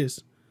Latino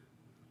artists.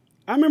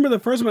 I remember the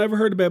first time I ever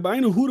heard of Bad Bunny.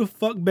 I didn't know who the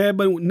fuck Bad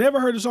Bunny. Never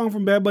heard a song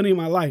from Bad Bunny in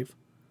my life.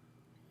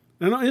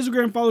 And I know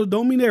Instagram followers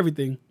don't mean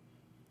everything.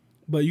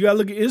 But you got to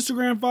look at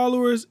Instagram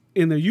followers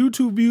and their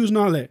YouTube views and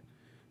all that.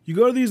 You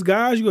go to these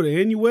guys. You go to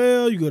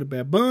Anuel. You go to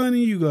Bad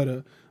Bunny. You go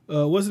to,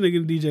 what's the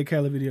nigga in the DJ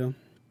Khaled video?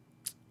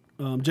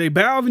 J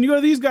Balvin. You go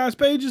to these guys'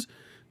 pages.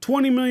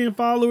 20 million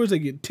followers. They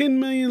get 10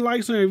 million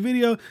likes on their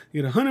video.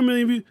 They get 100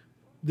 million views.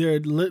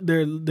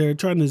 They're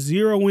trying to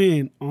zero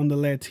in on the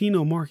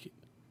Latino market.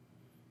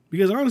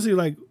 Because honestly,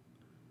 like,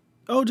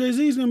 oh,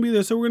 Jay-Z's gonna be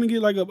there, so we're gonna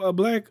get like a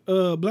black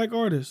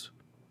artist.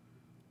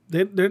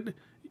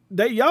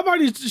 Y'all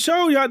already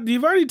shown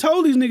you've already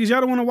told these niggas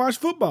y'all don't want to watch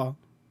football.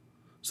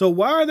 So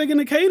why are they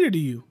gonna cater to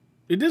you?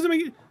 It doesn't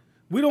make it.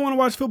 We don't want to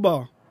watch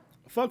football.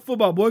 Fuck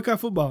football. Boycott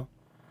football.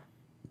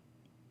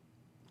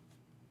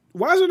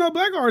 Why is there no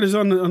black artists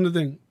on the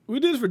thing? We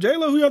did this for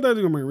J-Lo. Who y'all thought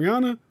they were gonna bring?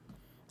 Rihanna? Thought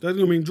they were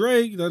gonna bring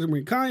Drake? Thought they were gonna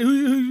bring Kanye?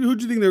 Who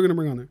do you think they were gonna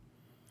bring on there?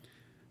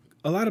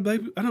 A lot of black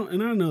people. I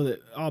don't know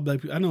that all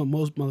black people. I know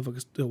most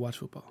motherfuckers still watch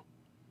football.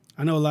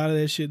 I know a lot of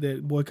that shit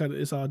that boycott.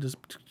 It's all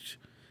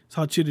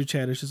chitter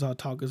chatter. It's just all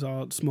talk. It's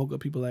all smoke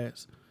up people's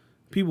ass.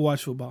 People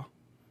watch football.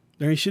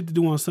 There ain't shit to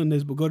do on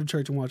Sundays but go to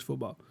church and watch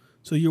football.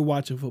 So you're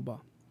watching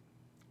football.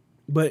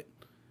 But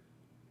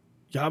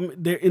y'all,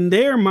 in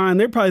their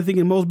mind, they're probably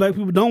thinking most black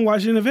people don't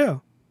watch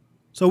NFL.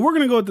 So we're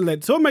gonna go with the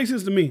Latin. So it makes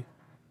sense to me.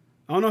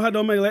 I don't know how it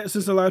don't make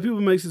sense to a lot of people.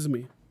 It makes sense to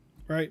me,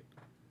 right?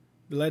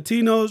 The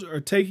Latinos are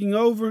taking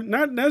over.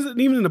 Not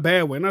even in a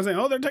bad way. Not saying,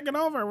 oh, they're taking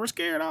over. We're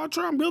scared. Oh,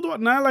 Trump, build what?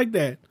 Not like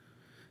that.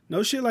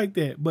 No shit like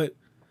that. But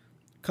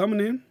coming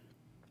in,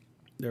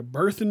 they're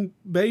birthing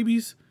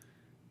babies,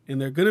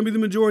 and they're gonna be the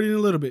majority in a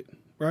little bit,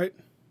 right?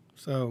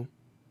 So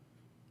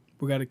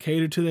we got to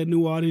cater to that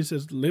new audience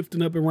that's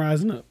lifting up and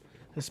rising up.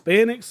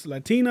 Hispanics,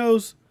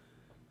 Latinos,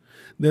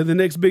 they're the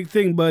next big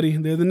thing, buddy.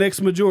 They're the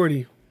next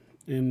majority.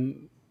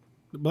 And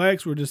the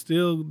blacks were just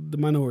still the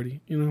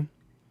minority, you know?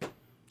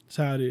 That's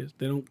how it is.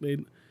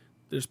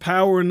 There's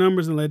power in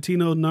numbers, and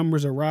Latino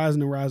numbers are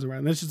rising and rising and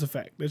rising. That's just a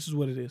fact. That's just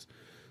what it is.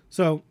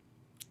 So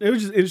it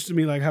was just interesting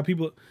to me, like how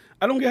people.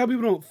 I don't get how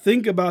people don't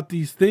think about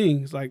these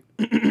things. Like,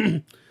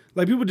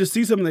 like people just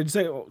see something, they just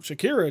say, "Oh,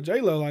 Shakira,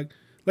 J-Lo,"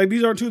 like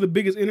these are two of the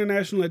biggest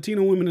international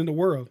Latino women in the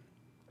world,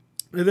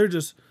 and they're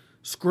just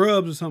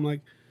scrubs or something.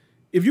 Like,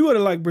 if you go to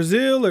like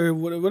Brazil or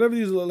whatever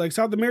these like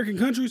South American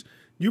countries,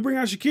 you bring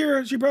out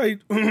Shakira, she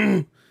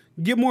probably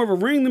get more of a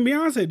ring than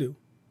Beyonce do.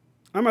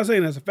 I'm not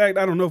saying that's a fact.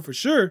 I don't know for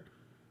sure.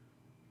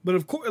 But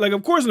of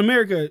course in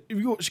America, if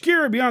you go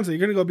Shakira or Beyonce, you're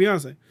gonna go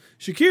Beyonce.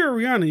 Shakira or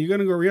Rihanna, you're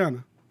gonna go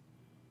Rihanna.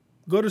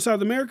 Go to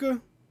South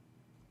America,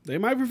 they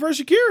might prefer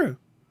Shakira.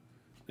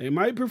 They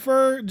might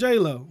prefer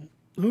J-Lo.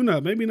 Who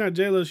knows? Maybe not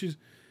J-Lo.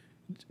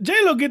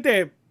 J-Lo get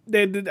that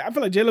I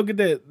feel like J-Lo get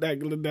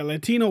that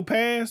Latino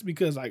pass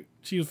because like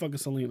she was fucking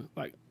Selena.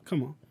 Like,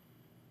 come on.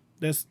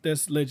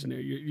 That's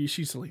legendary.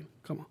 She's Selena.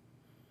 Come on.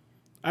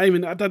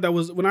 I thought that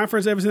was when I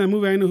first ever seen that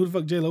movie, I didn't know who the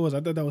fuck J-Lo was. I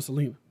thought that was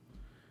Selena.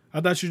 I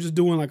thought she was just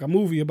doing like a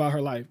movie about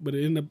her life, but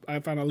I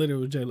found out later it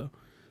was J-Lo.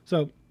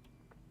 So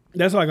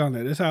that's all I got on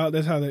that. That's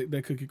how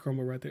that cookie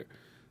crumbled right there.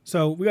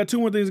 So we got two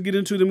more things to get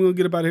into. Then we're gonna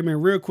get up out of here,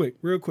 man, real quick.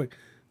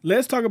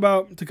 Let's talk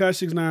about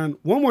Tekashi 6ix9ine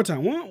one more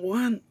time.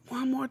 One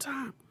more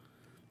time.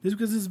 Just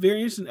because it's very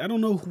interesting. I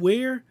don't know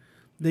where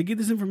they get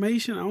this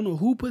information. I don't know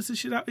who puts this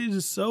shit out. It's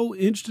just so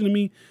interesting to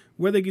me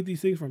where they get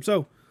these things from.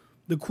 So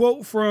the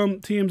quote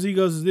from TMZ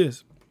goes is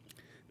this: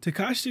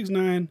 Tekashi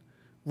 6ix9ine,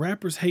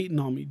 rappers hating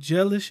on me,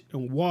 jealous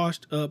and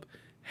washed up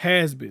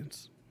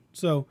has-beens.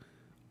 So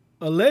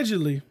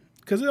allegedly,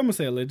 because I'm gonna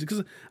say allegedly,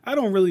 because I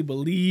don't really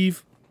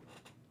believe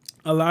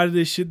a lot of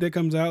this shit that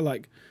comes out,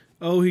 like,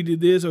 oh, he did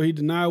this or he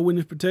denied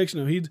witness protection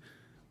or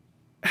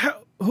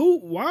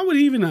why would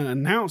he even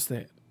announce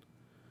that?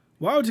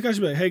 Why would Tekashi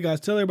be like, hey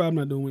guys, tell everybody I'm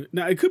not doing it?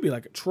 Now it could be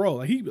like a troll.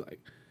 Like he'd be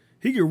like,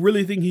 he could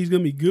really think he's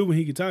gonna be good when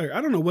he gets out here. I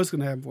don't know what's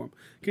gonna happen for him.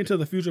 Can't tell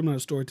the future. I'm not a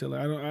storyteller.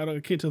 I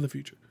can't tell the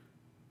future.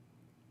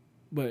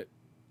 But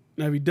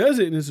now if he does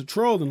it and it's a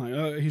troll, then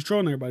like he's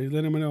trolling everybody. He's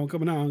letting everybody know I'm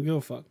coming out. I don't give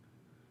a fuck.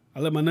 I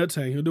let my nuts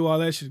hang. He'll do all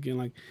that shit again.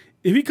 Like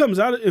if he comes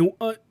out and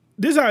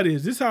this is how it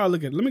is. This is how I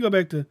look at it. Let me go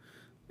back to,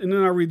 and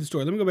then I'll read the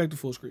story. Let me go back to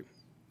full screen.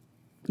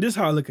 This is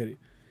how I look at it.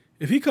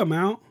 If he come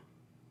out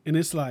and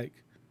it's like,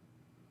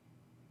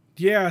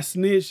 yeah, I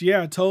snitched.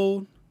 Yeah, I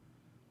told.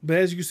 But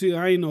as you can see,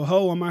 I ain't no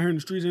hoe. I'm out here in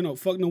the streets. Ain't no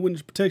fuck no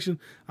witness protection.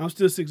 I'm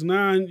still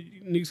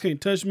 6ix9ine. Niggas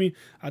can't touch me.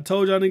 I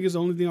told y'all niggas the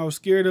only thing I was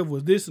scared of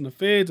was this and the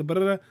feds.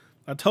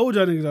 I told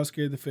y'all niggas I was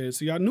scared of the feds.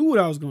 So y'all knew what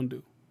I was going to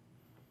do.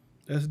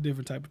 That's a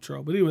different type of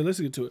troll. But anyway, let's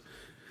get to it.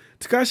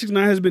 Tekashi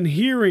 6ix9ine has been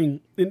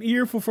hearing an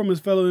earful from his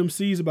fellow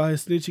MCs about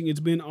his snitching. It's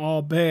been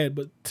all bad.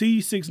 But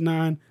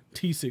T6ix9ine,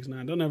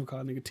 don't ever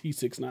call a nigga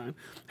T6ix9ine,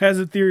 has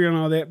a theory on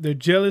all that. They're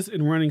jealous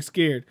and running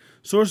scared.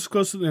 Sources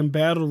close to the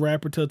embattled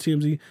rapper tell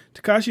TMZ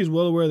Tekashi is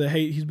well aware of the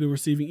hate he's been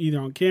receiving either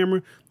on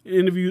camera, in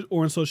interviews,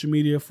 or on social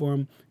media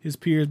from his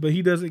peers, but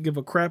he doesn't give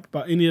a crap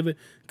about any of it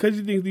because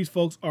he thinks these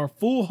folks are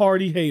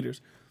foolhardy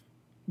haters.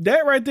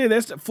 That right there,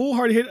 that's the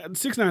foolhardy hater.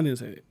 6ix9ine didn't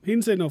say that. He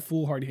didn't say no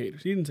foolhardy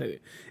haters. He didn't say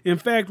that. In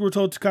fact, we're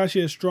told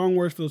Tekashi has strong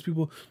words for those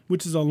people,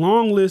 which is a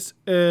long list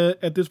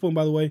at this point,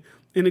 by the way,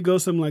 and it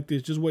goes something like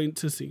this. Just waiting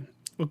to see.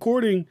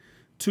 According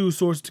to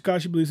sources,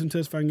 Tekashi believes him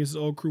testifying against his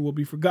old crew will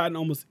be forgotten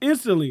almost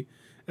instantly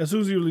as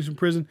soon as he's released from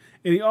prison,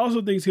 and he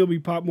also thinks he'll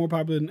be more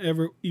popular than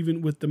ever,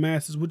 even with the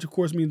masses, which of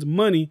course means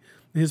money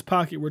in his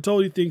pocket. We're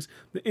told he thinks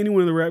that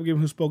anyone in the rap game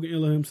who's spoken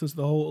ill of him since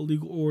the whole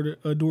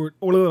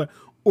illegal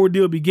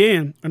ordeal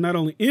began are not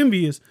only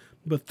envious,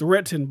 but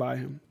threatened by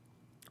him,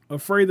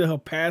 afraid that he'll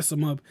pass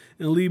him up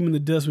and leave him in the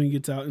dust when he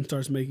gets out and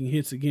starts making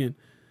hits again.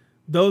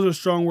 Those are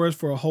strong words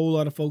for a whole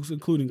lot of folks,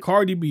 including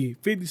Cardi B,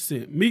 50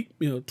 Cent, Meek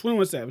Mill,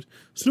 21 Savage,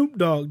 Snoop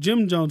Dogg,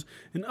 Jim Jones,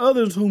 and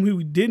others whom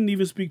we didn't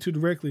even speak to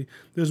directly.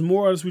 There's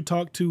more artists we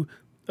talked to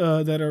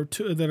that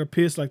are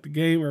pissed, like The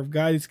Game or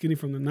Gotti, Skinny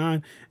from the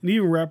 9, and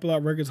even Rap A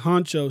Lot Records,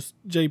 Honcho,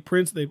 Jay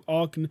Prince. They've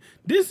all I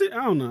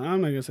don't know.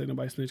 I'm not gonna say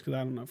nobody snitch because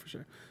I don't know for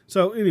sure.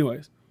 So,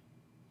 anyways,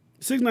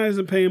 6ix9ine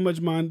isn't paying much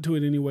mind to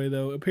it anyway,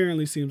 though.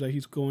 Apparently, seems like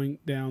he's going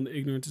down the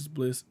ignorance is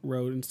bliss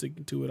road and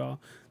sticking to it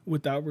all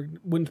without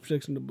witness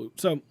protection to boot.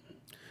 So,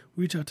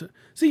 we're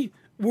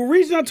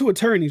reaching out to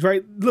attorneys,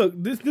 right? Look,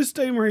 this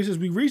statement right here says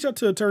we reached out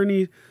to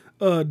attorney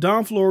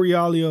Don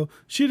Florialio.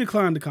 She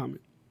declined to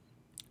comment.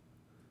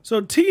 So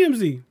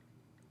TMZ,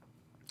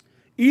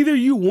 either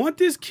you want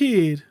this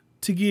kid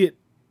to get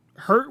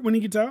hurt when he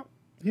gets out.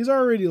 He's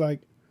already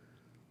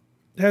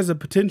has a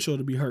potential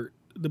to be hurt,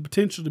 the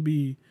potential to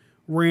be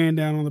ran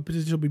down on, the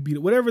potential to be beat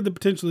up, whatever the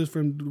potential is for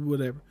him to do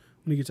whatever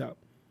when he gets out.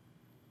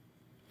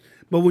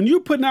 But when you're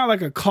putting out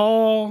like a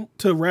call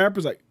to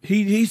rappers, like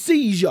he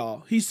sees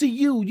y'all, he see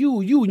you,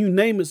 and you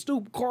name it,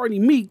 Snoop, Cardi,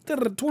 Meek,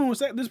 21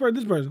 this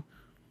person.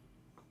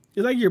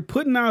 It's like you're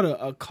putting out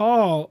a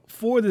call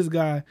for this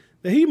guy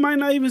that he might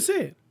not even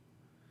say it.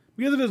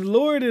 Because if his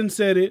lawyer didn't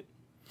said it,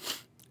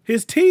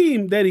 his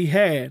team that he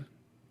had,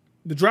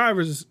 the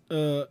drivers,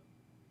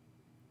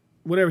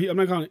 whatever, I'm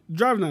not calling it, the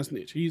driver's not a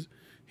snitch. He's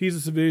a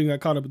civilian, got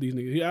caught up with these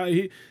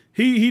niggas.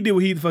 He did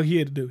what the fuck he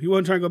had to do. He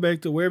wasn't trying to go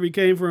back to wherever he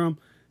came from.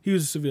 He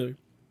was a civilian.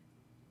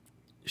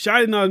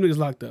 Shotty and all them niggas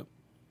locked up.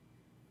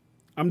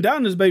 I'm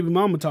doubting his baby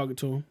mama talking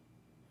to him.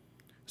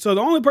 So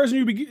the only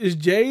person is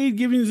Jade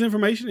giving this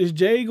information. Is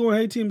Jade going,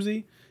 hey,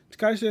 TMZ?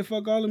 Tekashi said,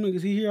 fuck all them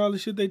niggas. He hear all the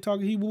shit they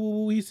talking. He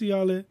woo, he see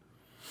all that.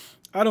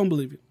 I don't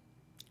believe it.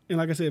 And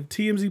like I said, if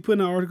TMZ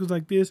putting out articles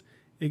like this,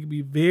 it could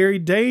be very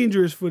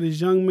dangerous for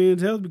this young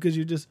man's health because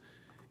it's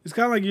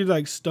kind of like you're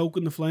like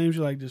stoking the flames.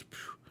 You're like, just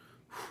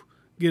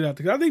get out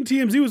there. I think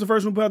TMZ was the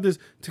first one to put out this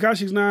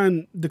Tekashi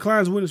 6ix9ine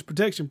declines witness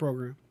protection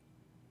program.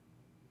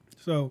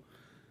 So,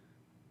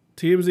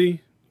 TMZ,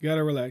 you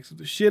gotta relax. If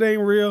the shit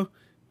ain't real,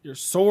 your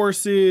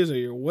sources or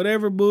your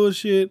whatever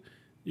bullshit,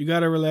 you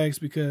gotta relax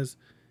because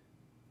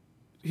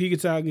he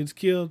gets out and gets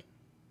killed.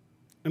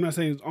 I'm not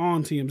saying it's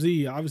on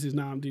TMZ. Obviously, it's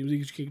not on TMZ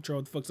because you can't control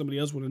what the fuck somebody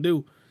else want to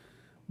do.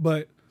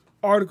 But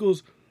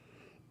articles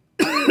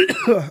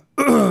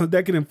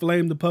that can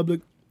inflame the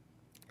public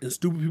and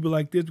stupid people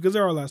like this, because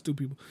there are a lot of stupid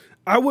people.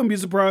 I wouldn't be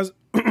surprised.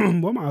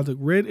 Well, my eyes look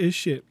red as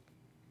shit.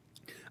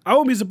 I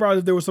wouldn't be surprised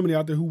if there was somebody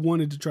out there who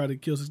wanted to try to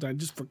kill 6ix9ine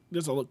just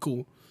to look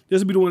cool.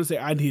 Just to be the one to say,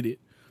 I did it.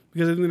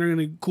 Because I think they're going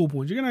to get cool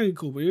points. You're going to get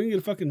cool points. You're going to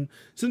get fucking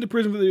sent to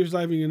prison for the rest of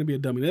your life and you're going to be a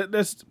dummy.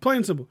 That's plain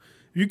and simple.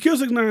 If you kill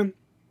 6ix9ine,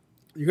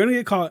 you're going to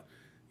get caught.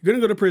 You're going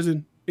to go to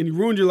prison and you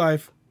ruined your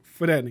life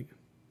for that nigga.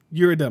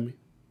 You're a dummy.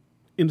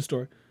 End of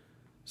story.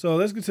 So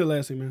let's get to the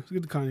last thing, man. Let's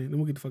get to Kanye. Then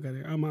we'll get the fuck out of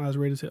here. My eyes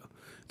red as hell.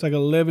 It's like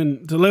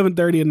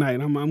 11:30 at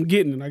night. I'm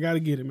getting it. I got to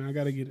get it, man. I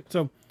got to get it.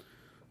 So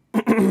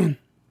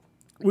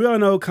we all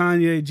know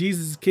Kanye,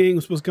 Jesus is King,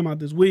 was supposed to come out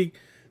this week.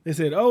 They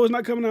said, oh, it's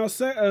not coming out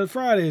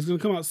Friday. It's going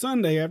to come out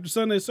Sunday after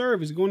Sunday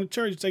service. He's going to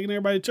church, taking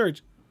everybody to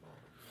church.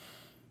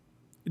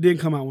 It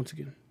didn't come out once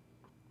again.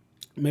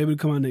 Maybe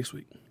it'll come out next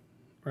week,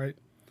 right?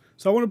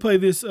 So I want to play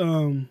this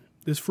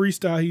this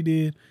freestyle he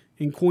did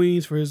in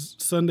Queens for his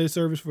Sunday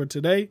service for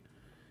today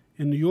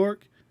in New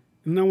York.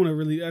 And I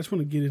just want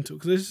to get into it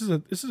because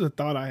this is a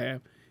thought I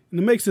have. And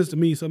it makes sense to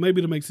me, so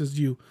maybe it'll make sense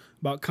to you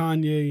about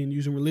Kanye and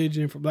using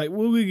religion.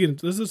 We'll get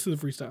into it. Let's listen to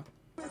the freestyle.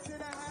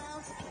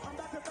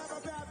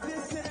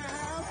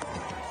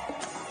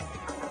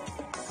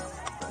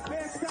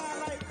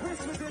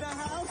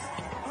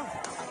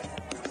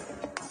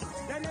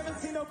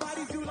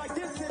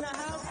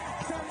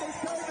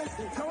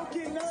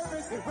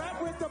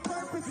 Rap with the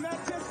purpose, not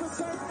just the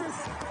surface.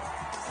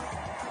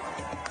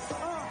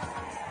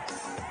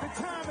 The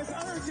time is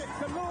urgent,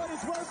 the Lord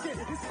is working,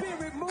 the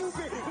spirit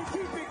moving, we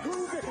keep it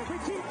grooving, we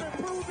keep it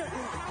moving.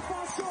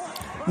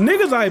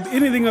 Niggas hype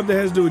anything up that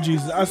has to do with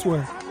Jesus, I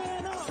swear.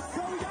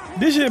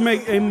 This shit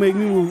make me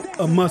move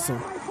a muscle.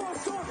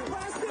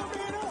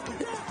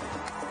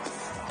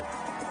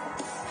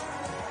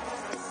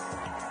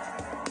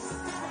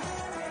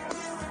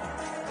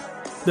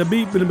 The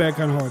beat in the back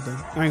kind of hard though.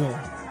 I ain't gonna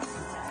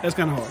lie. That's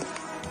kind of hard.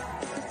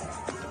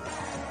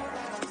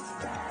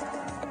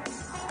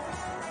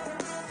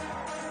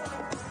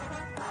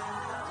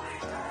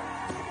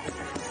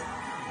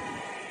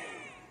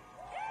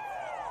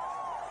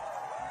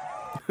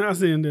 I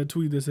seen that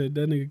tweet that said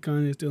that nigga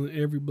Kanye is still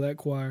in every black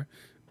choir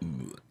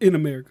in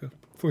America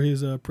for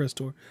his press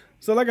tour.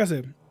 So like I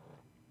said,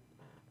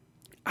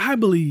 I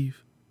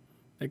believe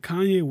that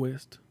Kanye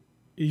West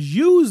is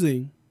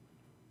using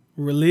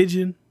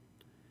religion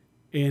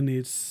and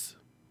its,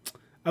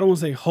 I don't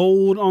want to say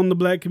hold on the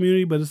black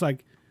community, but it's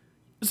like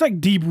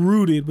deep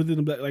rooted within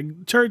the black,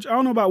 like church. I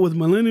don't know about with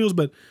millennials,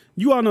 but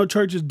you all know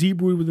church is deep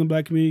rooted within the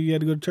black community. You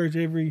had to go to church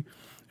every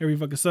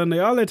fucking Sunday,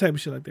 all that type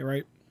of shit like that,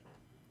 right?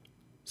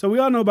 So we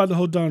all know about the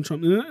whole Donald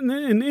Trump.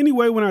 And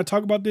anyway, when I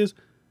talk about this,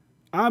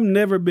 I've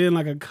never been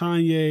like a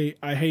Kanye,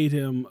 I hate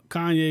him.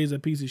 Kanye's a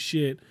piece of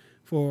shit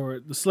for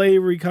the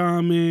slavery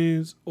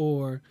comments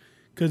or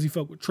because he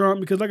fucked with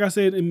Trump. Because like I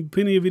said in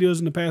plenty of videos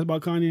in the past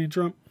about Kanye and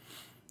Trump,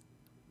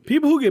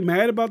 people who get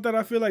mad about that,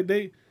 I feel like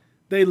they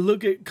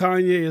look at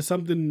Kanye as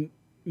something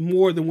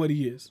more than what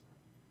he is.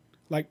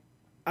 Like,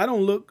 I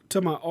don't look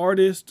to my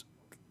artists,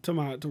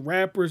 to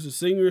rappers, to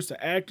singers,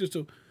 to actors,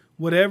 to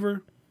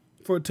whatever,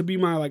 to be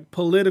my like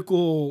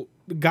political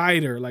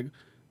guider. Like,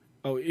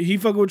 oh, he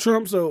fucking with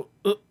Trump, so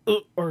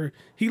or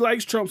he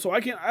likes Trump, so I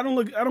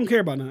don't care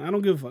about nothing. I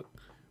don't give a fuck,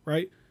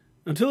 right?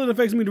 Until it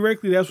affects me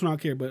directly, that's when I'll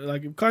care. But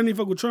like, if Kanye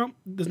fuck with Trump,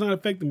 that's not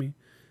affecting me.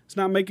 It's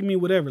not making me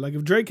whatever. Like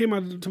if Drake came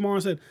out tomorrow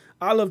and said,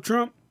 I love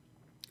Trump,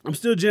 I'm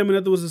still jamming.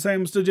 If it was the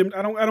same, I'm still jamming.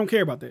 I don't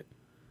care about that.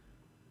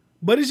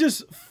 But it's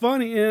just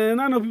funny, and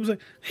I know people say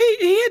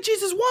he had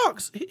Jesus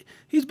walks.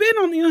 He's been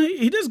on,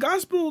 he does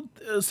gospel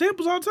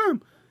samples all the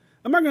time.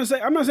 I'm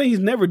not saying he's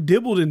never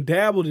dibbled and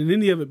dabbled in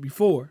any of it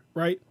before,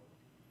 right?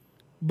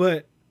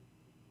 But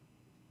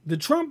the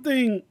Trump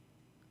thing,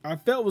 I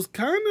felt was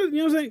kind of,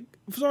 what I'm saying,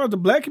 as far as the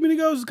black community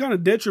goes, it's kind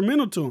of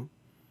detrimental to him.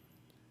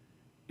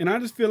 And I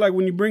just feel like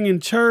when you bring in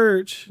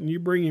church and you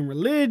bring in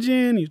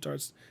religion, you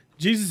start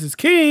Jesus is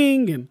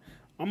king, and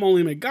I'm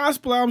only make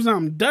gospel albums now.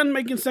 I'm done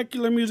making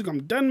secular music.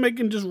 I'm done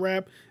making just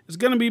rap. It's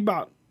gonna be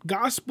about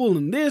gospel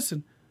and this,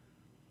 and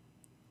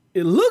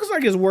it looks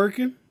like it's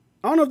working.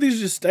 I don't know if these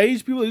are just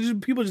stage people. These are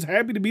people just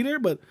happy to be there,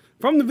 but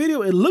from the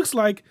video, it looks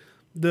like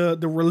the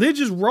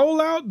religious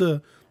rollout,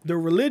 the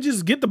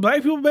religious get the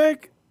black people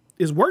back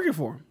is working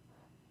for him.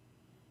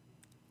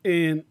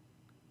 And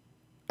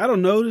I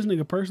don't know this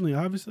nigga personally,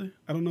 obviously.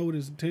 I don't know what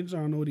his intentions are.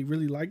 I don't know what he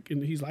really like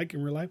and he's like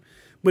in real life.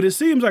 But it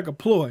seems like a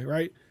ploy,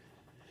 right?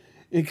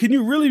 And can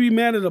you really be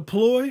mad at a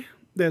ploy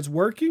that's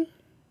working?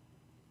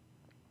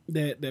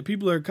 That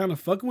people are kind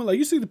of fucking with? Like,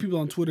 you see the people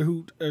on Twitter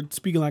who are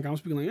speaking like I'm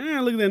speaking like,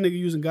 look at that nigga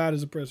using God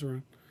as a press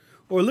run.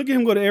 Or look at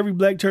him go to every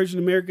black church in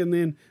America and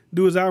then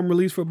do his album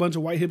release for a bunch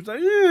of white hips. Like,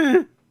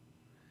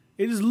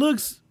 it just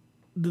looks,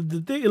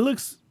 the thing, it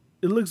looks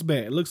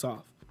bad. It looks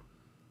off.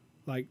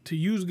 Like, to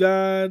use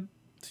God,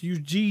 to use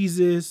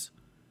Jesus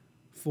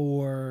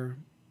for,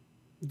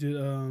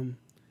 to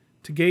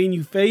gain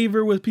you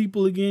favor with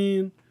people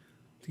again,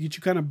 to get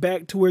you kind of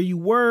back to where you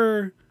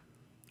were.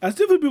 I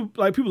still feel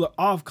people are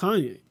off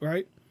Kanye,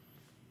 right?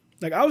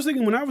 Like, I was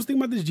thinking, when I was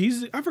thinking about this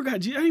Jesus, I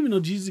didn't even know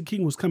Jesus the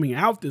King was coming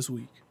out this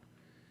week.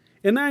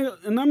 And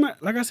I'm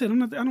not, like I said, I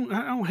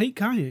don't hate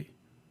Kanye.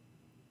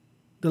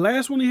 The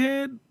last one he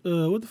had,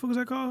 what the fuck was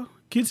that called?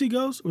 Kids See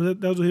Ghosts? Or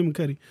that was with him and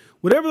Cudi.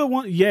 Whatever the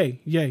one,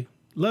 yay.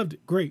 Loved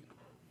it. Great.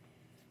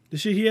 The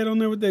shit he had on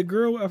there with that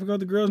girl, I forgot what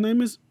the girl's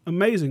name is.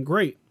 Amazing.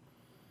 Great.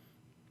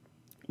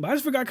 But I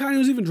just forgot Kanye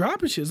was even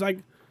dropping shit. It's like,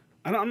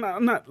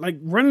 I'm not like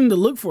running to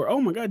look for,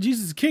 oh my God,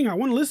 Jesus is King. I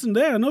want to listen to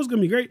that. I know it's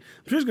going to be great.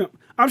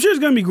 I'm sure it's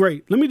going to be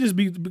great. Let me just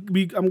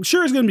I'm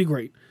sure it's going to be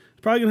great.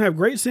 It's probably going to have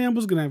great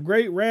samples, going to have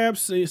great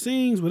raps,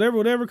 sings,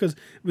 whatever. Because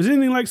if it's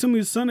anything like some of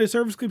these Sunday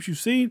service clips you've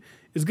seen,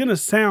 it's going to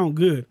sound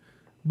good.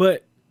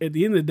 But at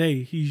the end of the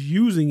day, he's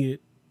using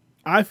it,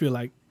 I feel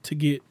like,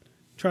 to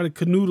try to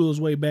canoodle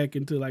his way back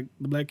into like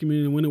the black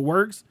community. And when it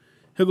works,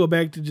 he'll go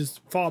back to just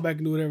fall back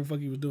and do whatever the fuck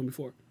he was doing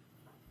before.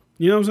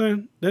 You know what I'm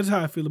saying? That's how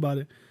I feel about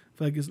it. I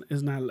feel like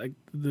it's not like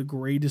the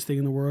greatest thing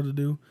in the world to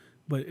do.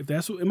 But if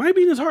that's what, it might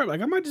be in his heart.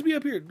 Like, I might just be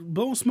up here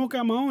blowing smoke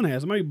out my own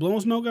ass. I might be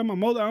blowing smoke out my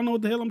mother. I don't know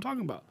what the hell I'm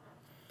talking about.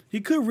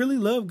 He could really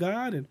love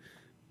God. And,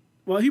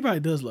 well, he probably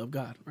does love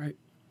God, right?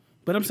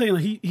 But I'm saying,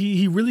 like,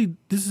 he really,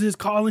 this is his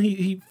calling.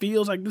 He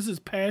feels like this is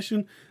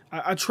passion.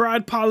 I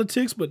tried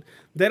politics, but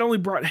that only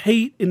brought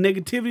hate and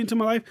negativity into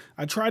my life.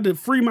 I tried to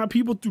free my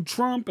people through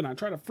Trump, and I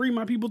tried to free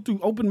my people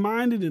through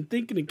open-minded and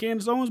thinking and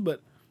Candace Owens,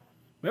 but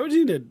maybe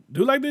you need to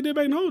do like they did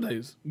back in the old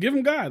days. Give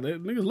them God.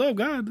 Niggas love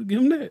God. Give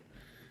them that.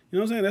 You know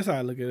what I'm saying? That's how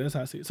I look at it. That's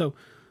how I see it. So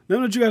let me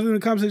know what you guys think in the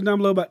comment section down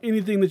below about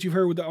anything that you've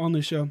heard on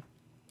this show.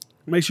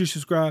 Make sure you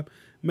subscribe.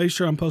 Make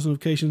sure I'm posting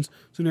notifications.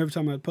 So every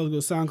time I post,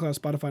 go to SoundCloud,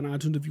 Spotify, and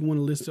iTunes. If you want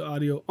to listen to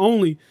audio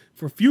only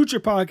for future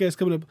podcasts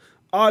coming up,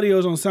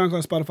 audios on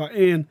SoundCloud,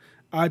 Spotify, and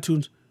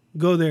iTunes.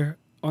 Go there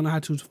on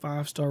iTunes,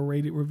 5-star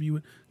rated, review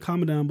it,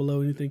 comment down below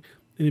anything.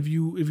 And if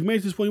you made it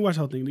to this point, you watch the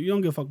whole thing. You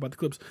don't give a fuck about the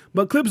clips.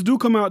 But clips do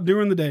come out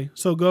during the day.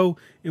 So go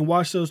and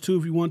watch those too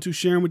if you want to.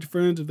 Share them with your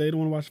friends. If they don't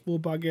want to watch the full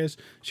podcast,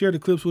 share the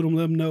clips with them.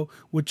 Let them know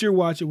what you're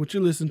watching, what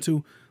you're listening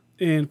to.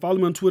 And follow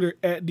me on Twitter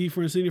at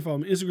DFriendSenior. Follow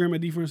me on Instagram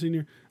at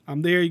DFriendSenior.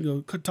 I'm there. You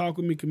can go talk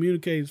with me,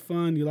 communicate. It's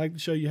fun. You like the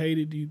show, you hate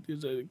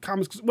it.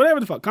 Comments, whatever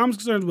the fuck. Comments,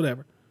 concerns,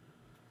 whatever.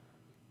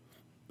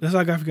 That's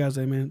all I got for you guys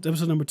today, man. It's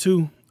episode number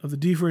 2 of the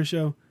D Friend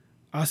Show.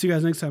 I'll see you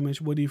guys next time, man. It's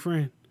your boy D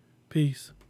Friend. Peace.